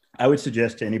difference. I would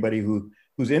suggest to anybody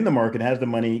who's in the market, has the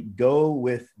money, go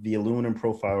with the aluminum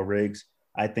profile rigs.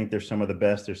 I think they're some of the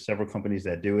best. There's several companies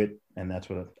that do it, and that's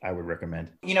what I would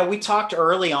recommend. We talked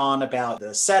early on about the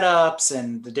setups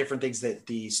and the different things that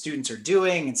the students are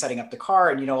doing and setting up the car.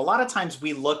 And, a lot of times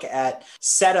we look at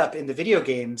setup in the video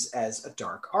games as a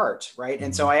dark art, right? Mm-hmm.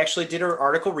 And so I actually did an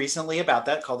article recently about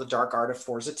that called The Dark Art of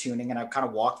Forza Tuning. And I kind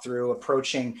of walked through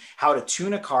approaching how to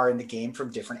tune a car in the game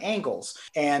from different angles.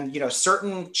 And,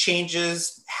 certain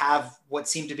changes have what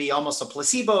seem to be almost a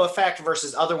placebo effect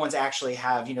versus other ones actually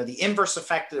have, the inverse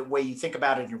effect, the way you think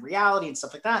about it in reality and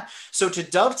stuff like that. So to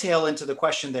dovetail into the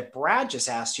question that Brad just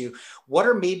asked you, what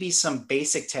are maybe some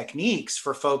basic techniques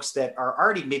for folks that are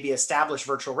already maybe established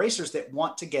virtual racers that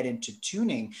want to get into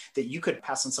tuning that you could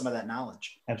pass on some of that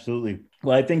knowledge? Absolutely.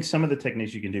 Well, I think some of the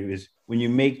techniques you can do is when you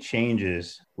make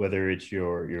changes, whether it's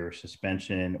your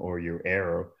suspension or your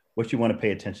aero, what you want to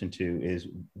pay attention to is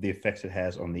the effects it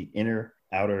has on the inner,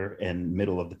 outer, and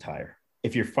middle of the tire.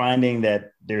 If you're finding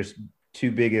that there's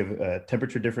too big of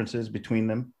temperature differences between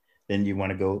them, then you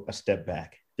want to go a step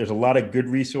back. There's a lot of good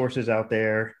resources out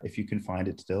there, if you can find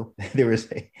it still. There is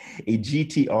a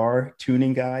GTR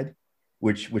tuning guide,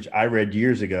 which I read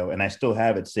years ago, and I still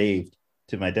have it saved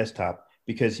to my desktop,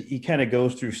 because he kind of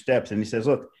goes through steps and he says,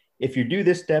 look, if you do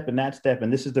this step and that step,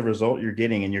 and this is the result you're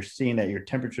getting, and you're seeing that your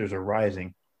temperatures are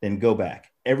rising, then go back.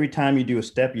 Every time you do a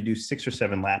step, you do 6 or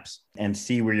 7 laps and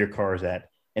see where your car is at.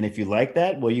 And if you like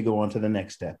that, well, you go on to the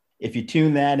next step. If you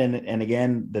tune that and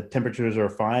again, the temperatures are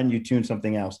fine, you tune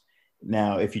something else.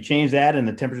 Now, if you change that and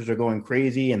the temperatures are going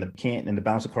crazy and the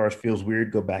bounce of cars feels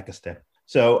weird, go back a step.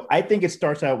 So I think it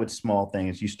starts out with small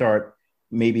things. You start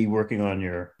maybe working on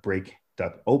your brake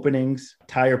duct openings,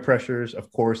 tire pressures.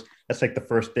 Of course, that's like the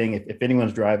first thing. If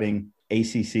anyone's driving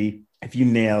ACC, if you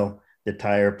nail the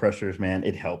tire pressures, man,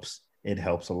 it helps. It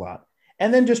helps a lot.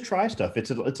 And then just try stuff.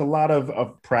 It's a lot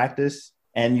of practice.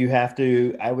 And you have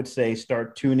to, I would say,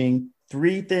 start tuning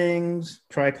 3 things,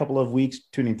 try a couple of weeks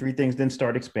tuning 3 things, then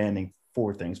start expanding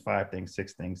 4 things, 5 things,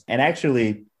 6 things. And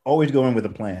actually, always go in with a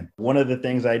plan. One of the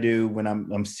things I do when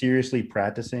I'm seriously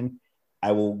practicing,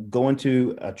 I will go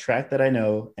into a track that I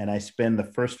know and I spend the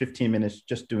first 15 minutes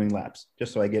just doing laps,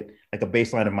 just so I get like a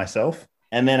baseline of myself.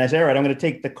 And then I say, all right, I'm going to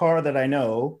take the car that I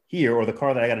know here, or the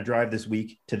car that I got to drive this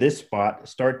week to this spot,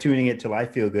 start tuning it till I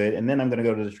feel good. And then I'm going to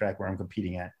go to the track where I'm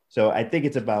competing at. So I think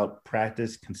it's about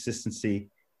practice, consistency.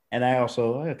 And I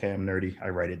also, okay, I'm nerdy. I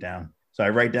write it down. So I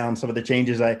write down some of the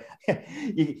changes.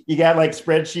 You got like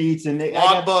spreadsheets and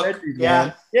logbook.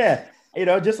 Yeah. Yeah.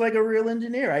 Just like a real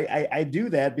engineer, I do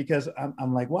that because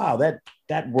I'm like, wow,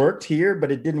 that worked here, but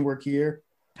it didn't work here.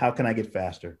 How can I get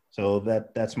faster? So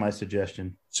that's my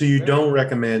suggestion. So you don't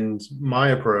recommend my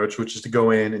approach, which is to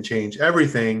go in and change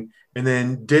everything and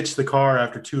then ditch the car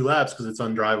after 2 laps because it's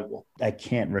undrivable. I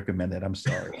can't recommend that. I'm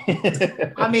sorry.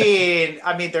 I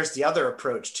mean, there's the other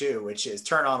approach too, which is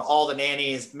turn on all the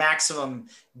nannies, maximum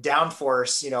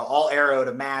downforce, all aero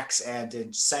to max,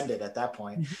 and send it at that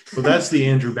point. Well, that's the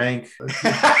Andrew Bank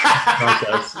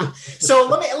process. So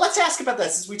let's ask about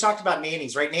this. As we talked about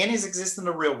nannies, right? Nannies exist in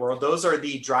the real world. Those are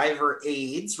the driver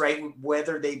aids, right?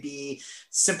 Whether they be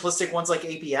simplistic ones like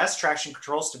ABS, traction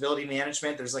control, stability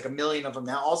management. There's like a million of them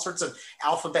now, all sorts of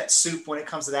alphabet soup when it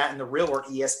comes to that in the real world,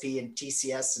 ESP and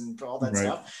TCS and all that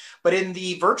stuff. But in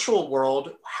the virtual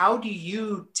world, how do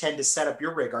you tend to set up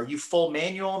your rig? Are you full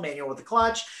manual with the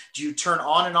clutch? Do you turn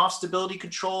on and off stability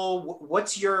control?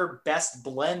 What's your best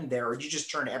blend there? Or do you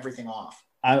just turn everything off?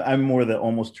 I'm more the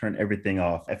almost turn everything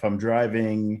off. If I'm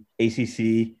driving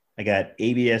ACC, I got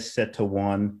ABS set to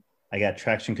 1. I got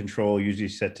traction control usually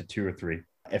set to 2 or 3.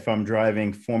 If I'm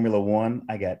driving Formula One,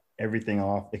 I got everything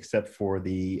off except for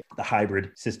the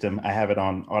hybrid system. I have it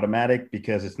on automatic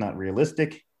because it's not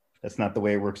realistic. That's not the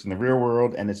way it works in the real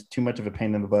world. And it's too much of a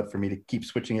pain in the butt for me to keep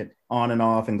switching it on and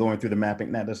off and going through the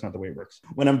mapping. That's not the way it works.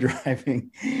 When I'm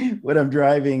driving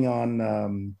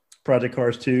on Project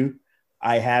Cars 2,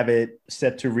 I have it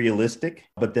set to realistic,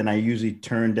 but then I usually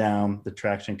turn down the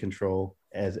traction control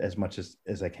as much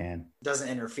as I can. Doesn't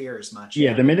interfere as much.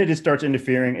 Yeah, the minute it starts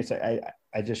interfering, it's like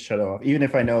I just shut it off. Even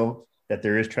if I know that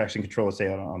there is traction control, let's say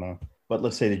but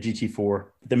let's say the GT4,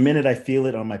 the minute I feel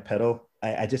it on my pedal,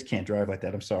 I just can't drive like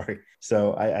that. I'm sorry.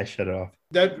 So I shut it off.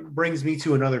 That brings me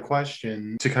to another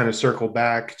question to kind of circle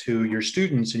back to your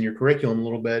students and your curriculum a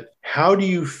little bit. How do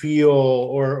you feel,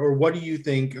 or what do you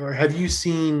think, or have you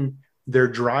seen their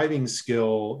driving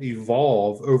skill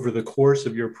evolve over the course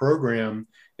of your program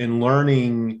in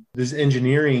learning this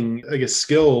engineering, I guess,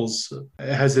 skills?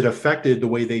 Has it affected the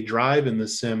way they drive in the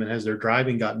sim, and has their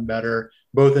driving gotten better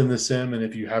both in the sim and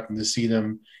if you happen to see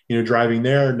them, driving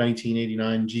their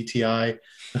 1989 GTI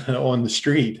on the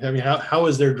street? I mean, how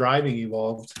has their driving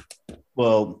evolved?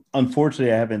 Well,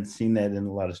 unfortunately, I haven't seen that in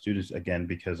a lot of students, again,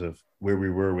 because of where we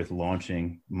were with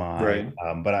launching my, right.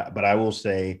 But I will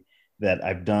say that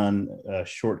I've done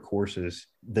short courses.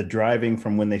 The driving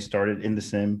from when they started in the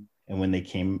sim and when they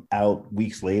came out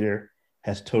weeks later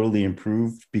has totally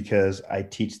improved because I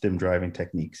teach them driving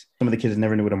techniques. Some of the kids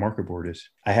never knew what a marker board is.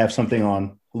 I have something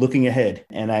on looking ahead,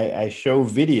 and I show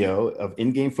video of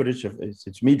in-game footage of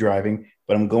it's me driving,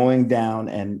 but I'm going down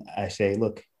and I say,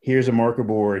 look, here's a marker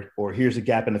board, or here's a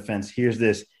gap in the fence, here's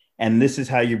this, and this is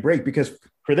how you brake. Because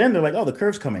for them, they're like, oh, the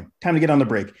curve's coming, time to get on the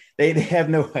brake. They have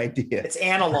no idea. It's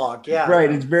analog, yeah.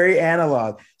 Right, it's very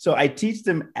analog. So I teach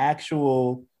them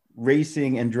actual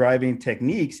racing and driving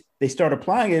techniques. They start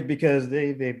applying it because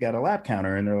they've got a lap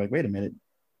counter and they're like, wait a minute,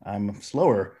 I'm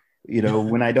slower,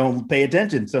 when I don't pay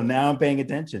attention. So now I'm paying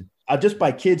attention. Just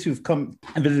by kids who've come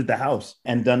and visited the house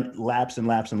and done laps and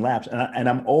laps and laps. And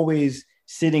I'm always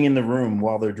sitting in the room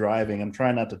while they're driving. I'm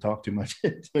trying not to talk too much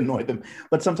to annoy them.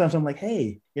 But sometimes I'm like,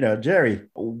 hey, Jerry,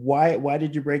 why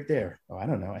did you brake there? Oh, I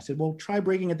don't know. I said, well, try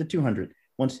braking at the 200.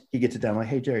 Once he gets it down, I'm like,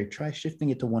 hey, Jerry, try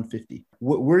shifting it to 150.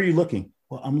 Where are you looking?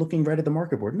 Well, I'm looking right at the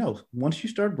marker board. No, once you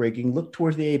start braking, look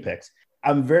towards the apex.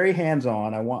 I'm very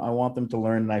hands-on. I want them to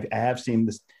learn. And I have seen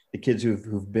the kids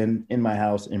who've been in my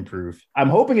house improve. I'm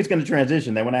hoping it's going to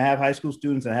transition, that when I have high school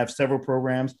students and I have several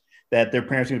programs, that their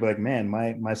parents are going to be like,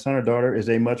 man, my son or daughter is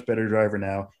a much better driver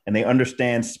now, and they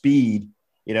understand speed.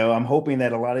 I'm hoping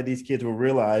that a lot of these kids will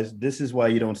realize this is why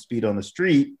you don't speed on the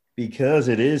street, because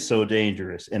it is so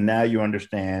dangerous. And now you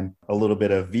understand a little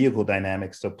bit of vehicle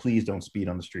dynamics. So please don't speed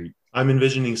on the street. I'm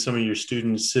envisioning some of your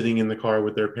students sitting in the car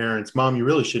with their parents. Mom, you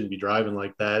really shouldn't be driving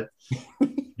like that.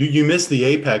 You missed the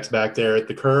apex back there at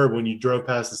the curb when you drove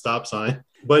past the stop sign.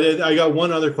 But I got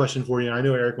one other question for you. I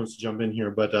know Eric wants to jump in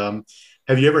here, but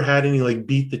have you ever had any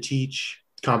beat the teach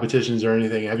competitions or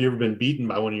anything? Have you ever been beaten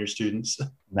by one of your students?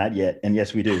 Not yet. And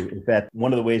yes, we do. In fact,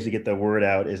 one of the ways to get the word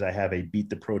out is I have a Beat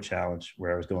the Pro challenge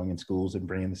where I was going in schools and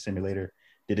bringing the simulator.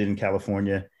 Did it in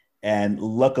California. And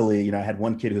luckily, I had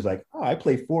one kid who's like, oh, I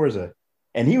play Forza.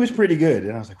 And he was pretty good.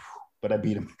 And I was like, but I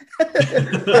beat him.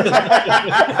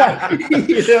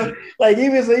 Like he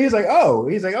was like, oh,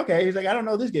 he's like, okay. He's like, I don't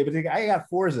know this game, but I got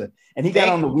Forza. And he got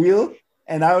on the wheel.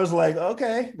 And I was like,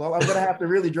 okay, well, I'm going to have to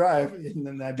really drive.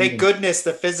 And then thank goodness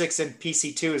the physics in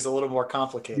PC2 is a little more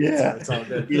complicated. Yeah. So it's all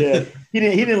good. Yeah. He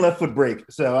didn't left foot brake.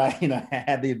 So I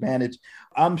had the advantage.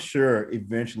 I'm sure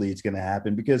eventually it's going to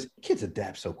happen because kids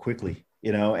adapt so quickly,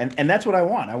 and that's what I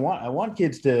want. I want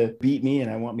kids to beat me,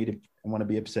 and I want to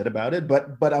be upset about it,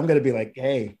 but I'm going to be like,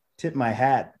 hey, tip my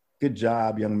hat. Good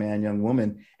job, young man, young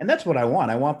woman. And that's what I want.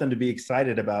 I want them to be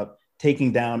excited about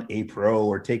taking down a pro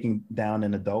or taking down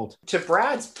an adult. To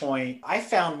Brad's point, I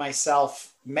found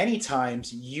myself many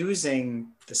times using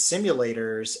the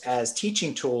simulators as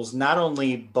teaching tools, not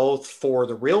only both for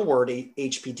the real world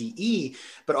HPDE,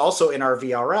 but also in our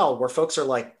VRL, where folks are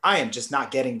like, I am just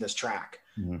not getting this track.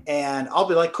 Mm-hmm. And I'll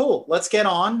be like, cool, let's get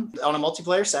on a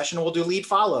multiplayer session. And we'll do lead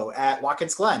follow at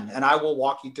Watkins Glen, and I will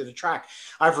walk you through the track.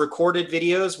 I've recorded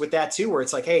videos with that too, where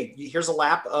it's like, hey, here's a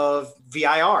lap of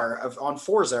VIR on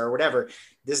Forza or whatever.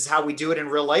 This is how we do it in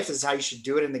real life. This is how you should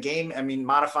do it in the game. I mean,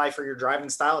 modify for your driving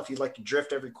style. If you'd like to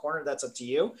drift every corner, that's up to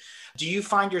you. Do you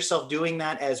find yourself doing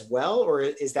that as well? Or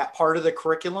is that part of the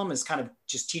curriculum, is kind of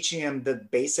just teaching them the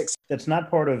basics? That's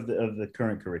not part of the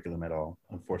current curriculum at all,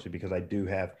 unfortunately, because I do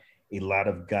have a lot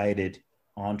of guided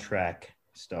on-track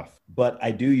stuff, but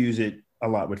I do use it a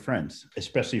lot with friends,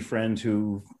 especially friends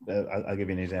who, I'll give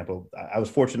you an example. I was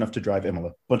fortunate enough to drive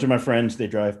Imola. A bunch of my friends, they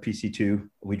drive PC2.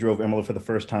 We drove Imola for the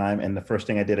first time. And the first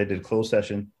thing I did a closed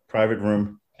session, private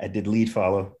room. I did lead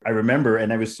follow. I remember,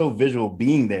 and I was so visual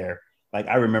being there. Like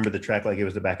I remember the track like it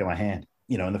was the back of my hand.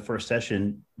 In the first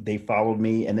session, they followed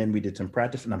me and then we did some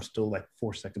practice and I'm still like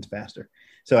 4 seconds faster.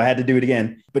 So I had to do it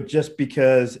again. But just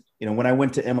because, when I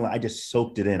went to Imola, I just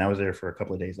soaked it in. I was there for a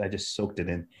couple of days. I just soaked it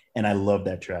in and I love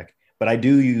that track. But I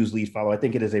do use lead follow. I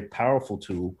think it is a powerful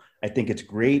tool. I think it's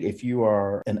great if you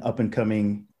are an up and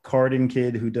coming karting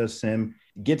kid who does sim,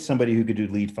 get somebody who could do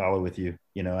lead follow with you.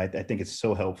 I think it's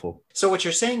so helpful. So what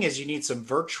you're saying is you need some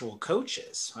virtual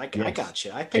coaches. I got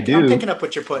you. I'm do. Picking up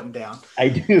what you're putting down. I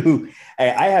do.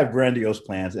 I have grandiose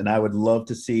plans and I would love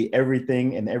to see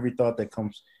everything and every thought that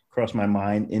comes across my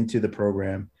mind into the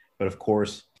program. But of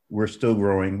course, we're still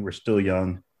growing. We're still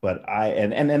young. But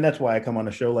and that's why I come on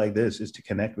a show like this, is to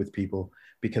connect with people,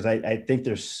 because I think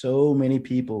there's so many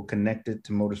people connected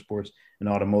to motorsports and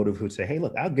automotive who'd say, hey,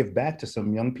 look, I'll give back to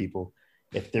some young people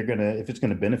if it's going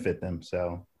to benefit them.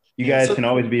 So you guys can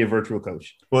always be a virtual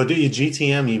coach. Well,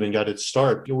 GTM even got its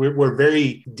start. We're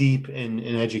very deep in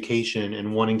education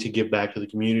and wanting to give back to the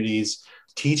communities,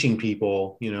 teaching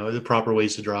people, the proper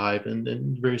ways to drive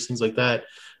and various things like that.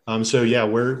 So yeah,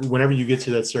 whenever you get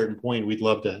to that certain point, we'd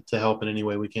love to help in any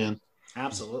way we can.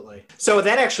 Absolutely. So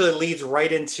that actually leads right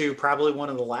into probably one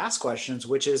of the last questions,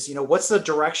 which is, what's the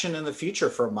direction in the future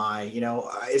for MAI?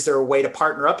 Is there a way to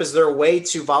partner up? Is there a way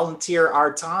to volunteer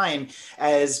our time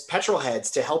as petrol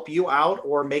heads to help you out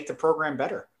or make the program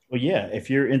better? Well, yeah, if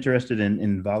you're interested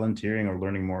in volunteering or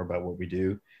learning more about what we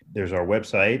do, there's our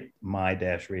website,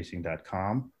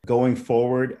 my-racing.com. Going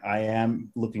forward, I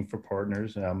am looking for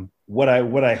partners. What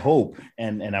I hope,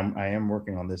 and I am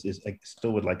working on this, is I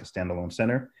still would like a standalone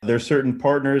center. There's certain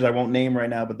partners I won't name right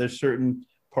now, but there's certain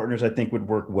partners I think would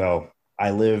work well.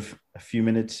 I live a few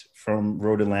minutes from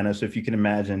Road Atlanta, so if you can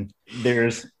imagine,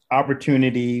 there's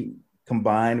opportunity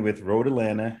combined with Road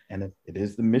Atlanta, and it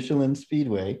is the Michelin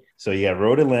Speedway. So you got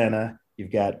Road Atlanta,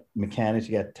 you've got mechanics,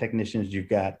 you got technicians, you've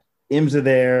got IMSA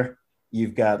there,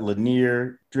 you've got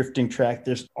Lanier drifting track.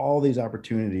 There's all these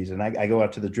opportunities. And I go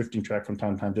out to the drifting track from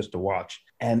time to time just to watch.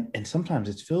 And sometimes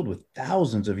it's filled with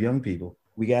thousands of young people.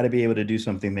 We got to be able to do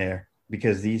something there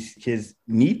because these kids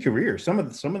need careers. Some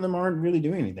of them aren't really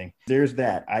doing anything. There's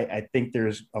that. I think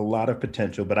there's a lot of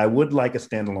potential, but I would like a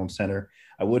standalone center.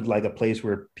 I would like a place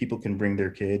where people can bring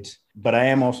their kids, but I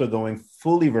am also going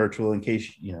fully virtual in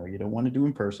case, you don't want to do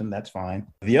in person, that's fine.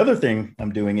 The other thing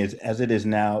I'm doing is, as it is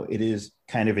now, it is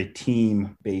kind of a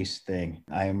team-based thing.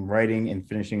 I am writing and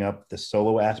finishing up the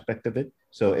solo aspect of it.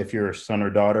 So if your son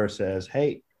or daughter says,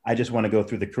 hey, I just want to go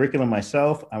through the curriculum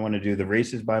myself, I want to do the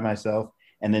races by myself,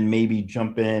 and then maybe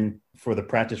jump in for the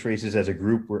practice races as a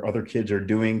group where other kids are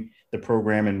doing the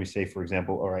program. And we say, for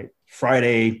example, all right,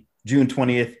 Friday, June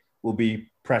 20th will be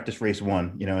practice race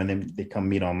 1, and then they come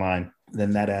meet online.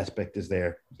 then that aspect is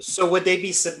there. So would they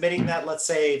be submitting that, let's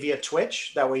say, via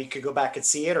Twitch? That way you could go back and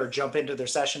see it, or jump into their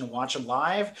session and watch them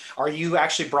live? Are you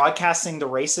actually broadcasting the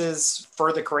races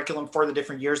for the curriculum for the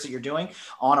different years that you're doing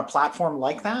on a platform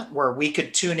like that, where we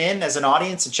could tune in as an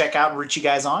audience and check out and root you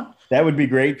guys on? That would be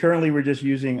great. Currently, we're just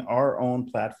using our own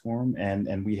platform,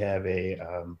 and we have a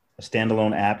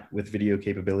standalone app with video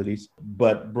capabilities.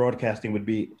 But broadcasting would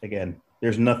be, again,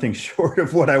 there's nothing short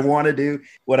of what I want to do,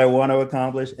 what I want to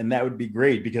accomplish. And that would be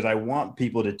great, because I want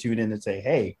people to tune in and say,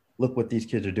 hey, look what these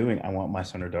kids are doing. I want my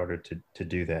son or daughter to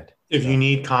do that. If you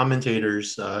need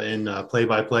commentators and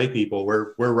play-by-play people,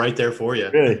 we're right there for you.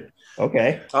 Really?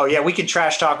 Okay. Oh yeah, we can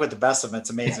trash talk with the best of them. It's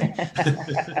amazing.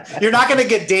 You're not going to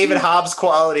get David Hobbs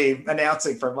quality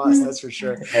announcing from us, that's for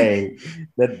sure. Hey,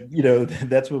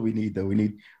 that's what we need, though.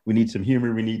 We need some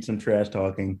humor. We need some trash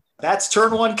talking. That's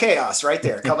turn one chaos right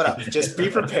there coming up. Just be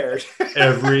prepared.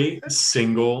 Every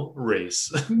single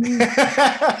race.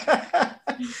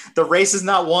 The race is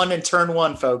not won in turn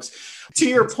one, folks. To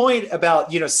your point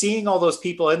about, seeing all those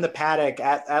people in the paddock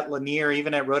at Lanier,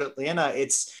 even at Road Atlanta,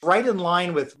 it's right in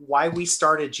line with why we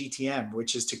started GTM,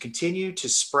 which is to continue to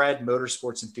spread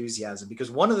motorsports enthusiasm.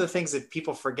 Because one of the things that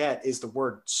people forget is the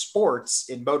word sports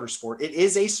in motorsport. It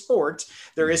is a sport.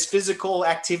 There is physical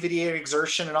activity and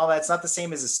exertion and all that. It's not the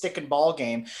same as a stick and ball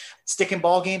game. Stick and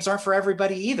ball games aren't for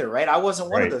everybody either, right? I wasn't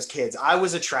one of those kids. I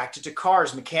was attracted to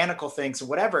cars, mechanical things, and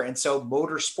whatever. And so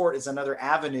motorsport is another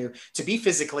avenue to be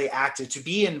physically active, to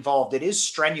be involved. It is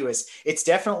strenuous. It's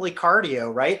definitely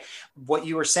cardio, right? What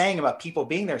you were saying about people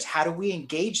being there is, how do we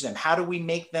engage them? How do we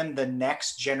make them the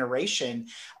next generation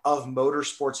of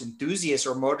motorsports enthusiasts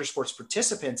or motorsports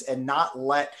participants, and not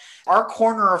let our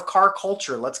corner of car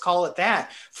culture, let's call it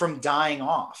that, from dying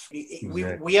off?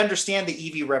 We understand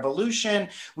the EV revolution.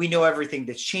 We know everything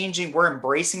that's changing. We're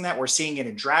embracing that. We're seeing it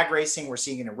in drag racing. We're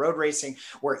seeing it in road racing,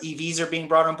 where EVs are being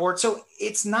brought on board. So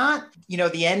it's not,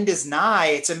 the end is nigh.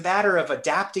 It's a matter of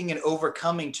adapting and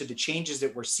overcoming to the changes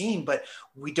that we're seeing. But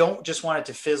we don't just want it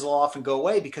to fizzle off and go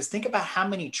away, because think about how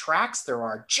many tracks there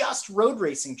are, just road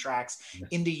racing tracks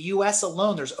in the US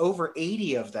alone. There's over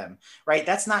 80 of them, right?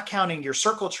 That's not counting your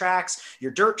circle tracks,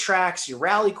 your dirt tracks, your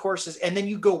rally courses. And then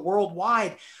you go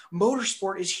worldwide.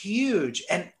 Motorsport is huge.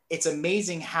 And it's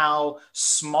amazing how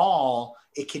small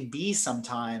it can be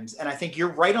sometimes. And I think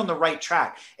you're right on the right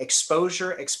track.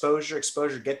 Exposure.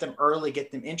 Get them early,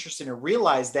 get them interested, and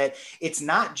realize that it's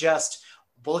not just,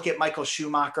 look at Michael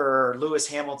Schumacher or Lewis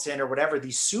Hamilton or whatever,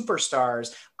 these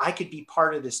superstars. I could be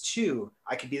part of this too.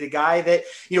 I could be the guy that,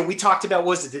 we talked about,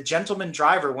 was it The Gentleman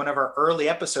Driver, one of our early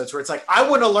episodes, where it's like, I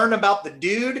want to learn about the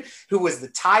dude who was the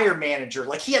tire manager.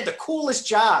 Like, he had the coolest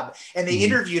job, and they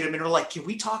interviewed him and were like, can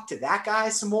we talk to that guy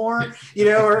some more,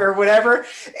 or whatever.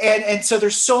 And so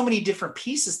there's so many different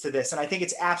pieces to this. And I think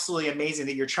it's absolutely amazing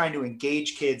that you're trying to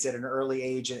engage kids at an early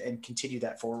age and continue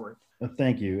that forward. Well,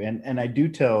 thank you. And I do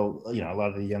tell, a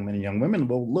lot of the young men and young women,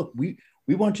 well, look, we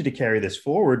want you to carry this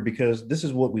forward, because this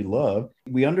is what we love.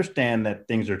 We understand that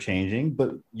things are changing,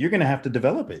 but you're going to have to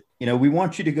develop it. We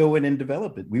want you to go in and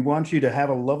develop it. We want you to have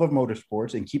a love of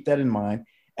motorsports and keep that in mind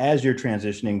as you're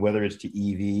transitioning, whether it's to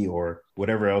EV or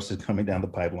whatever else is coming down the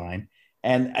pipeline.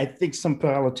 And I think some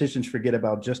politicians forget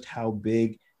about just how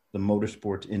big the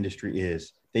motorsports industry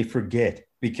is. They forget,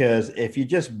 because if you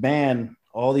just ban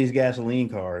all these gasoline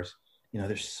cars,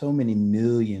 there's so many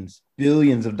millions,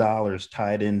 billions of dollars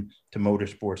tied in to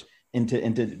motorsports,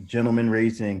 into gentleman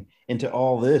racing, into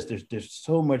all this. There's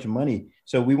so much money.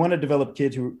 So we want to develop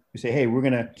kids who say, hey, we're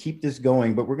going to keep this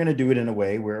going, but we're going to do it in a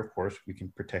way where, of course, we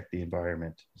can protect the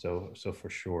environment. So for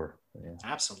sure. Yeah.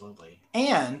 Absolutely.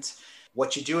 And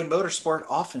what you do in motorsport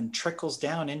often trickles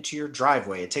down into your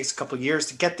driveway. It takes a couple of years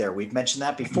to get there. We've mentioned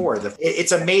that before.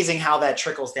 It's amazing how that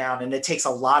trickles down, and it takes a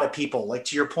lot of people. Like,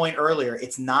 to your point earlier,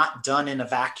 it's not done in a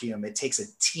vacuum. It takes a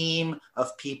team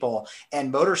of people.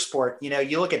 And motorsport,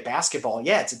 you look at basketball.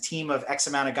 Yeah, it's a team of X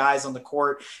amount of guys on the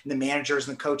court, and the managers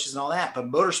and the coaches and all that. But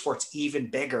motorsport's even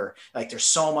bigger. Like, there's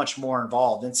so much more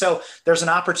involved. And so there's an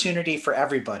opportunity for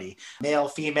everybody, male,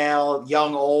 female,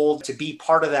 young, old, to be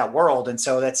part of that world. And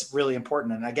so that's really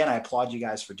important. And again, I applaud you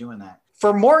guys for doing that.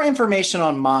 For more information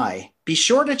on be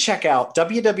sure to check out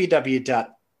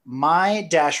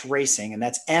www.my-racing, and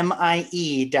that's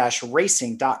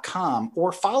MIE-racing.com,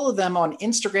 or follow them on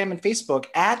Instagram and Facebook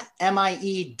at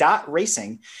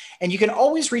MIE.racing. And you can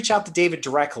always reach out to David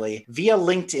directly via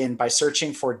LinkedIn by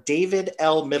searching for David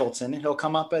L. Middleton, and he'll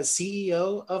come up as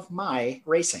CEO of My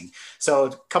Racing. So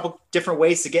a couple different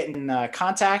ways to get in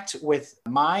contact with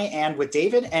My and with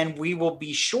David, and we will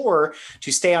be sure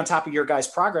to stay on top of your guys'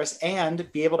 progress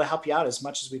and be able to help you out as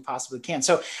much as we possibly can.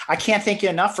 So I can't thank you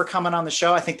enough for coming on the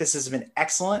show. I think think this has been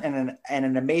excellent and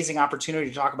an amazing opportunity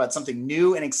to talk about something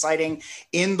new and exciting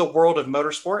in the world of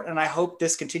motorsport. And I hope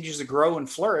this continues to grow and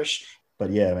flourish.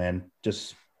 But yeah, man,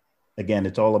 just again,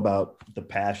 it's all about the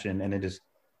passion, and it just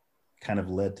kind of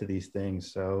led to these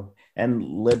things. So, and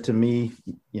led to me,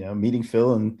 meeting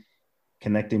Phil and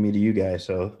connecting me to you guys.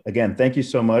 So again, thank you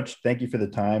so much. Thank you for the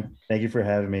time. Thank you for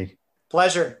having me.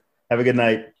 Pleasure. Have a good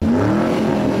night.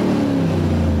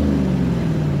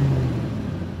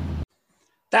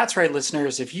 That's right,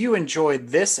 listeners. If you enjoyed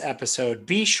this episode,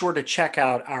 be sure to check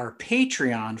out our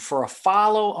Patreon for a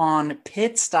follow-on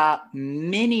Pit Stop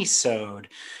mini-sode.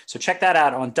 So check that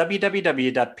out on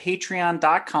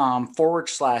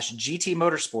www.patreon.com/GT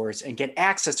Motorsports and get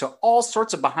access to all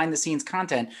sorts of behind-the-scenes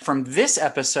content from this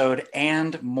episode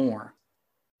and more.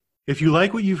 If you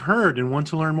like what you've heard and want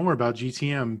to learn more about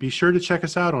GTM, be sure to check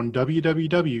us out on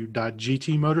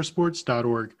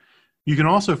www.gtmotorsports.org. You can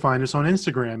also find us on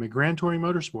Instagram at Grand Touring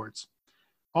Motorsports.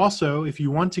 Also, if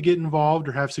you want to get involved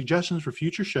or have suggestions for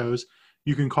future shows,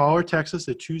 you can call or text us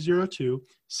at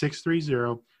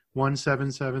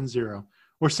 202-630-1770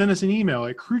 or send us an email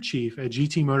at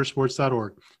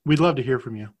crewchief@gtmotorsports.org. We'd love to hear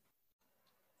from you.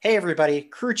 Hey everybody,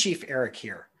 Crew Chief Eric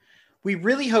here. We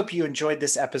really hope you enjoyed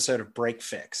this episode of Break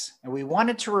Fix, and we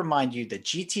wanted to remind you that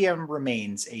GTM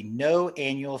remains a no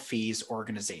annual fees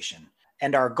organization.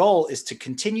 And our goal is to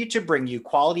continue to bring you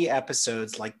quality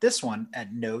episodes like this one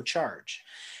at no charge.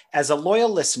 As a loyal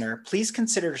listener, please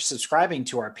consider subscribing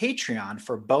to our Patreon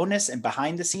for bonus and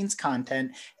behind-the-scenes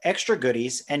content, extra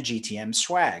goodies, and GTM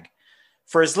swag.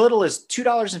 For as little as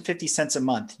 $2.50 a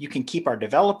month, you can keep our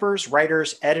developers,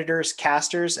 writers, editors,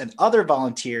 casters, and other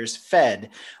volunteers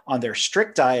fed on their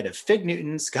strict diet of Fig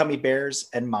Newtons, gummy bears,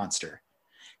 and Monster.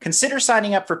 Consider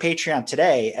signing up for Patreon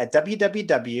today at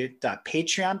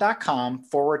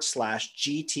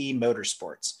www.patreon.com/GT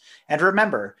Motorsports. And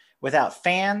remember, without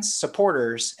fans,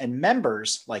 supporters, and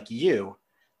members like you,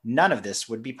 none of this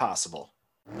would be possible.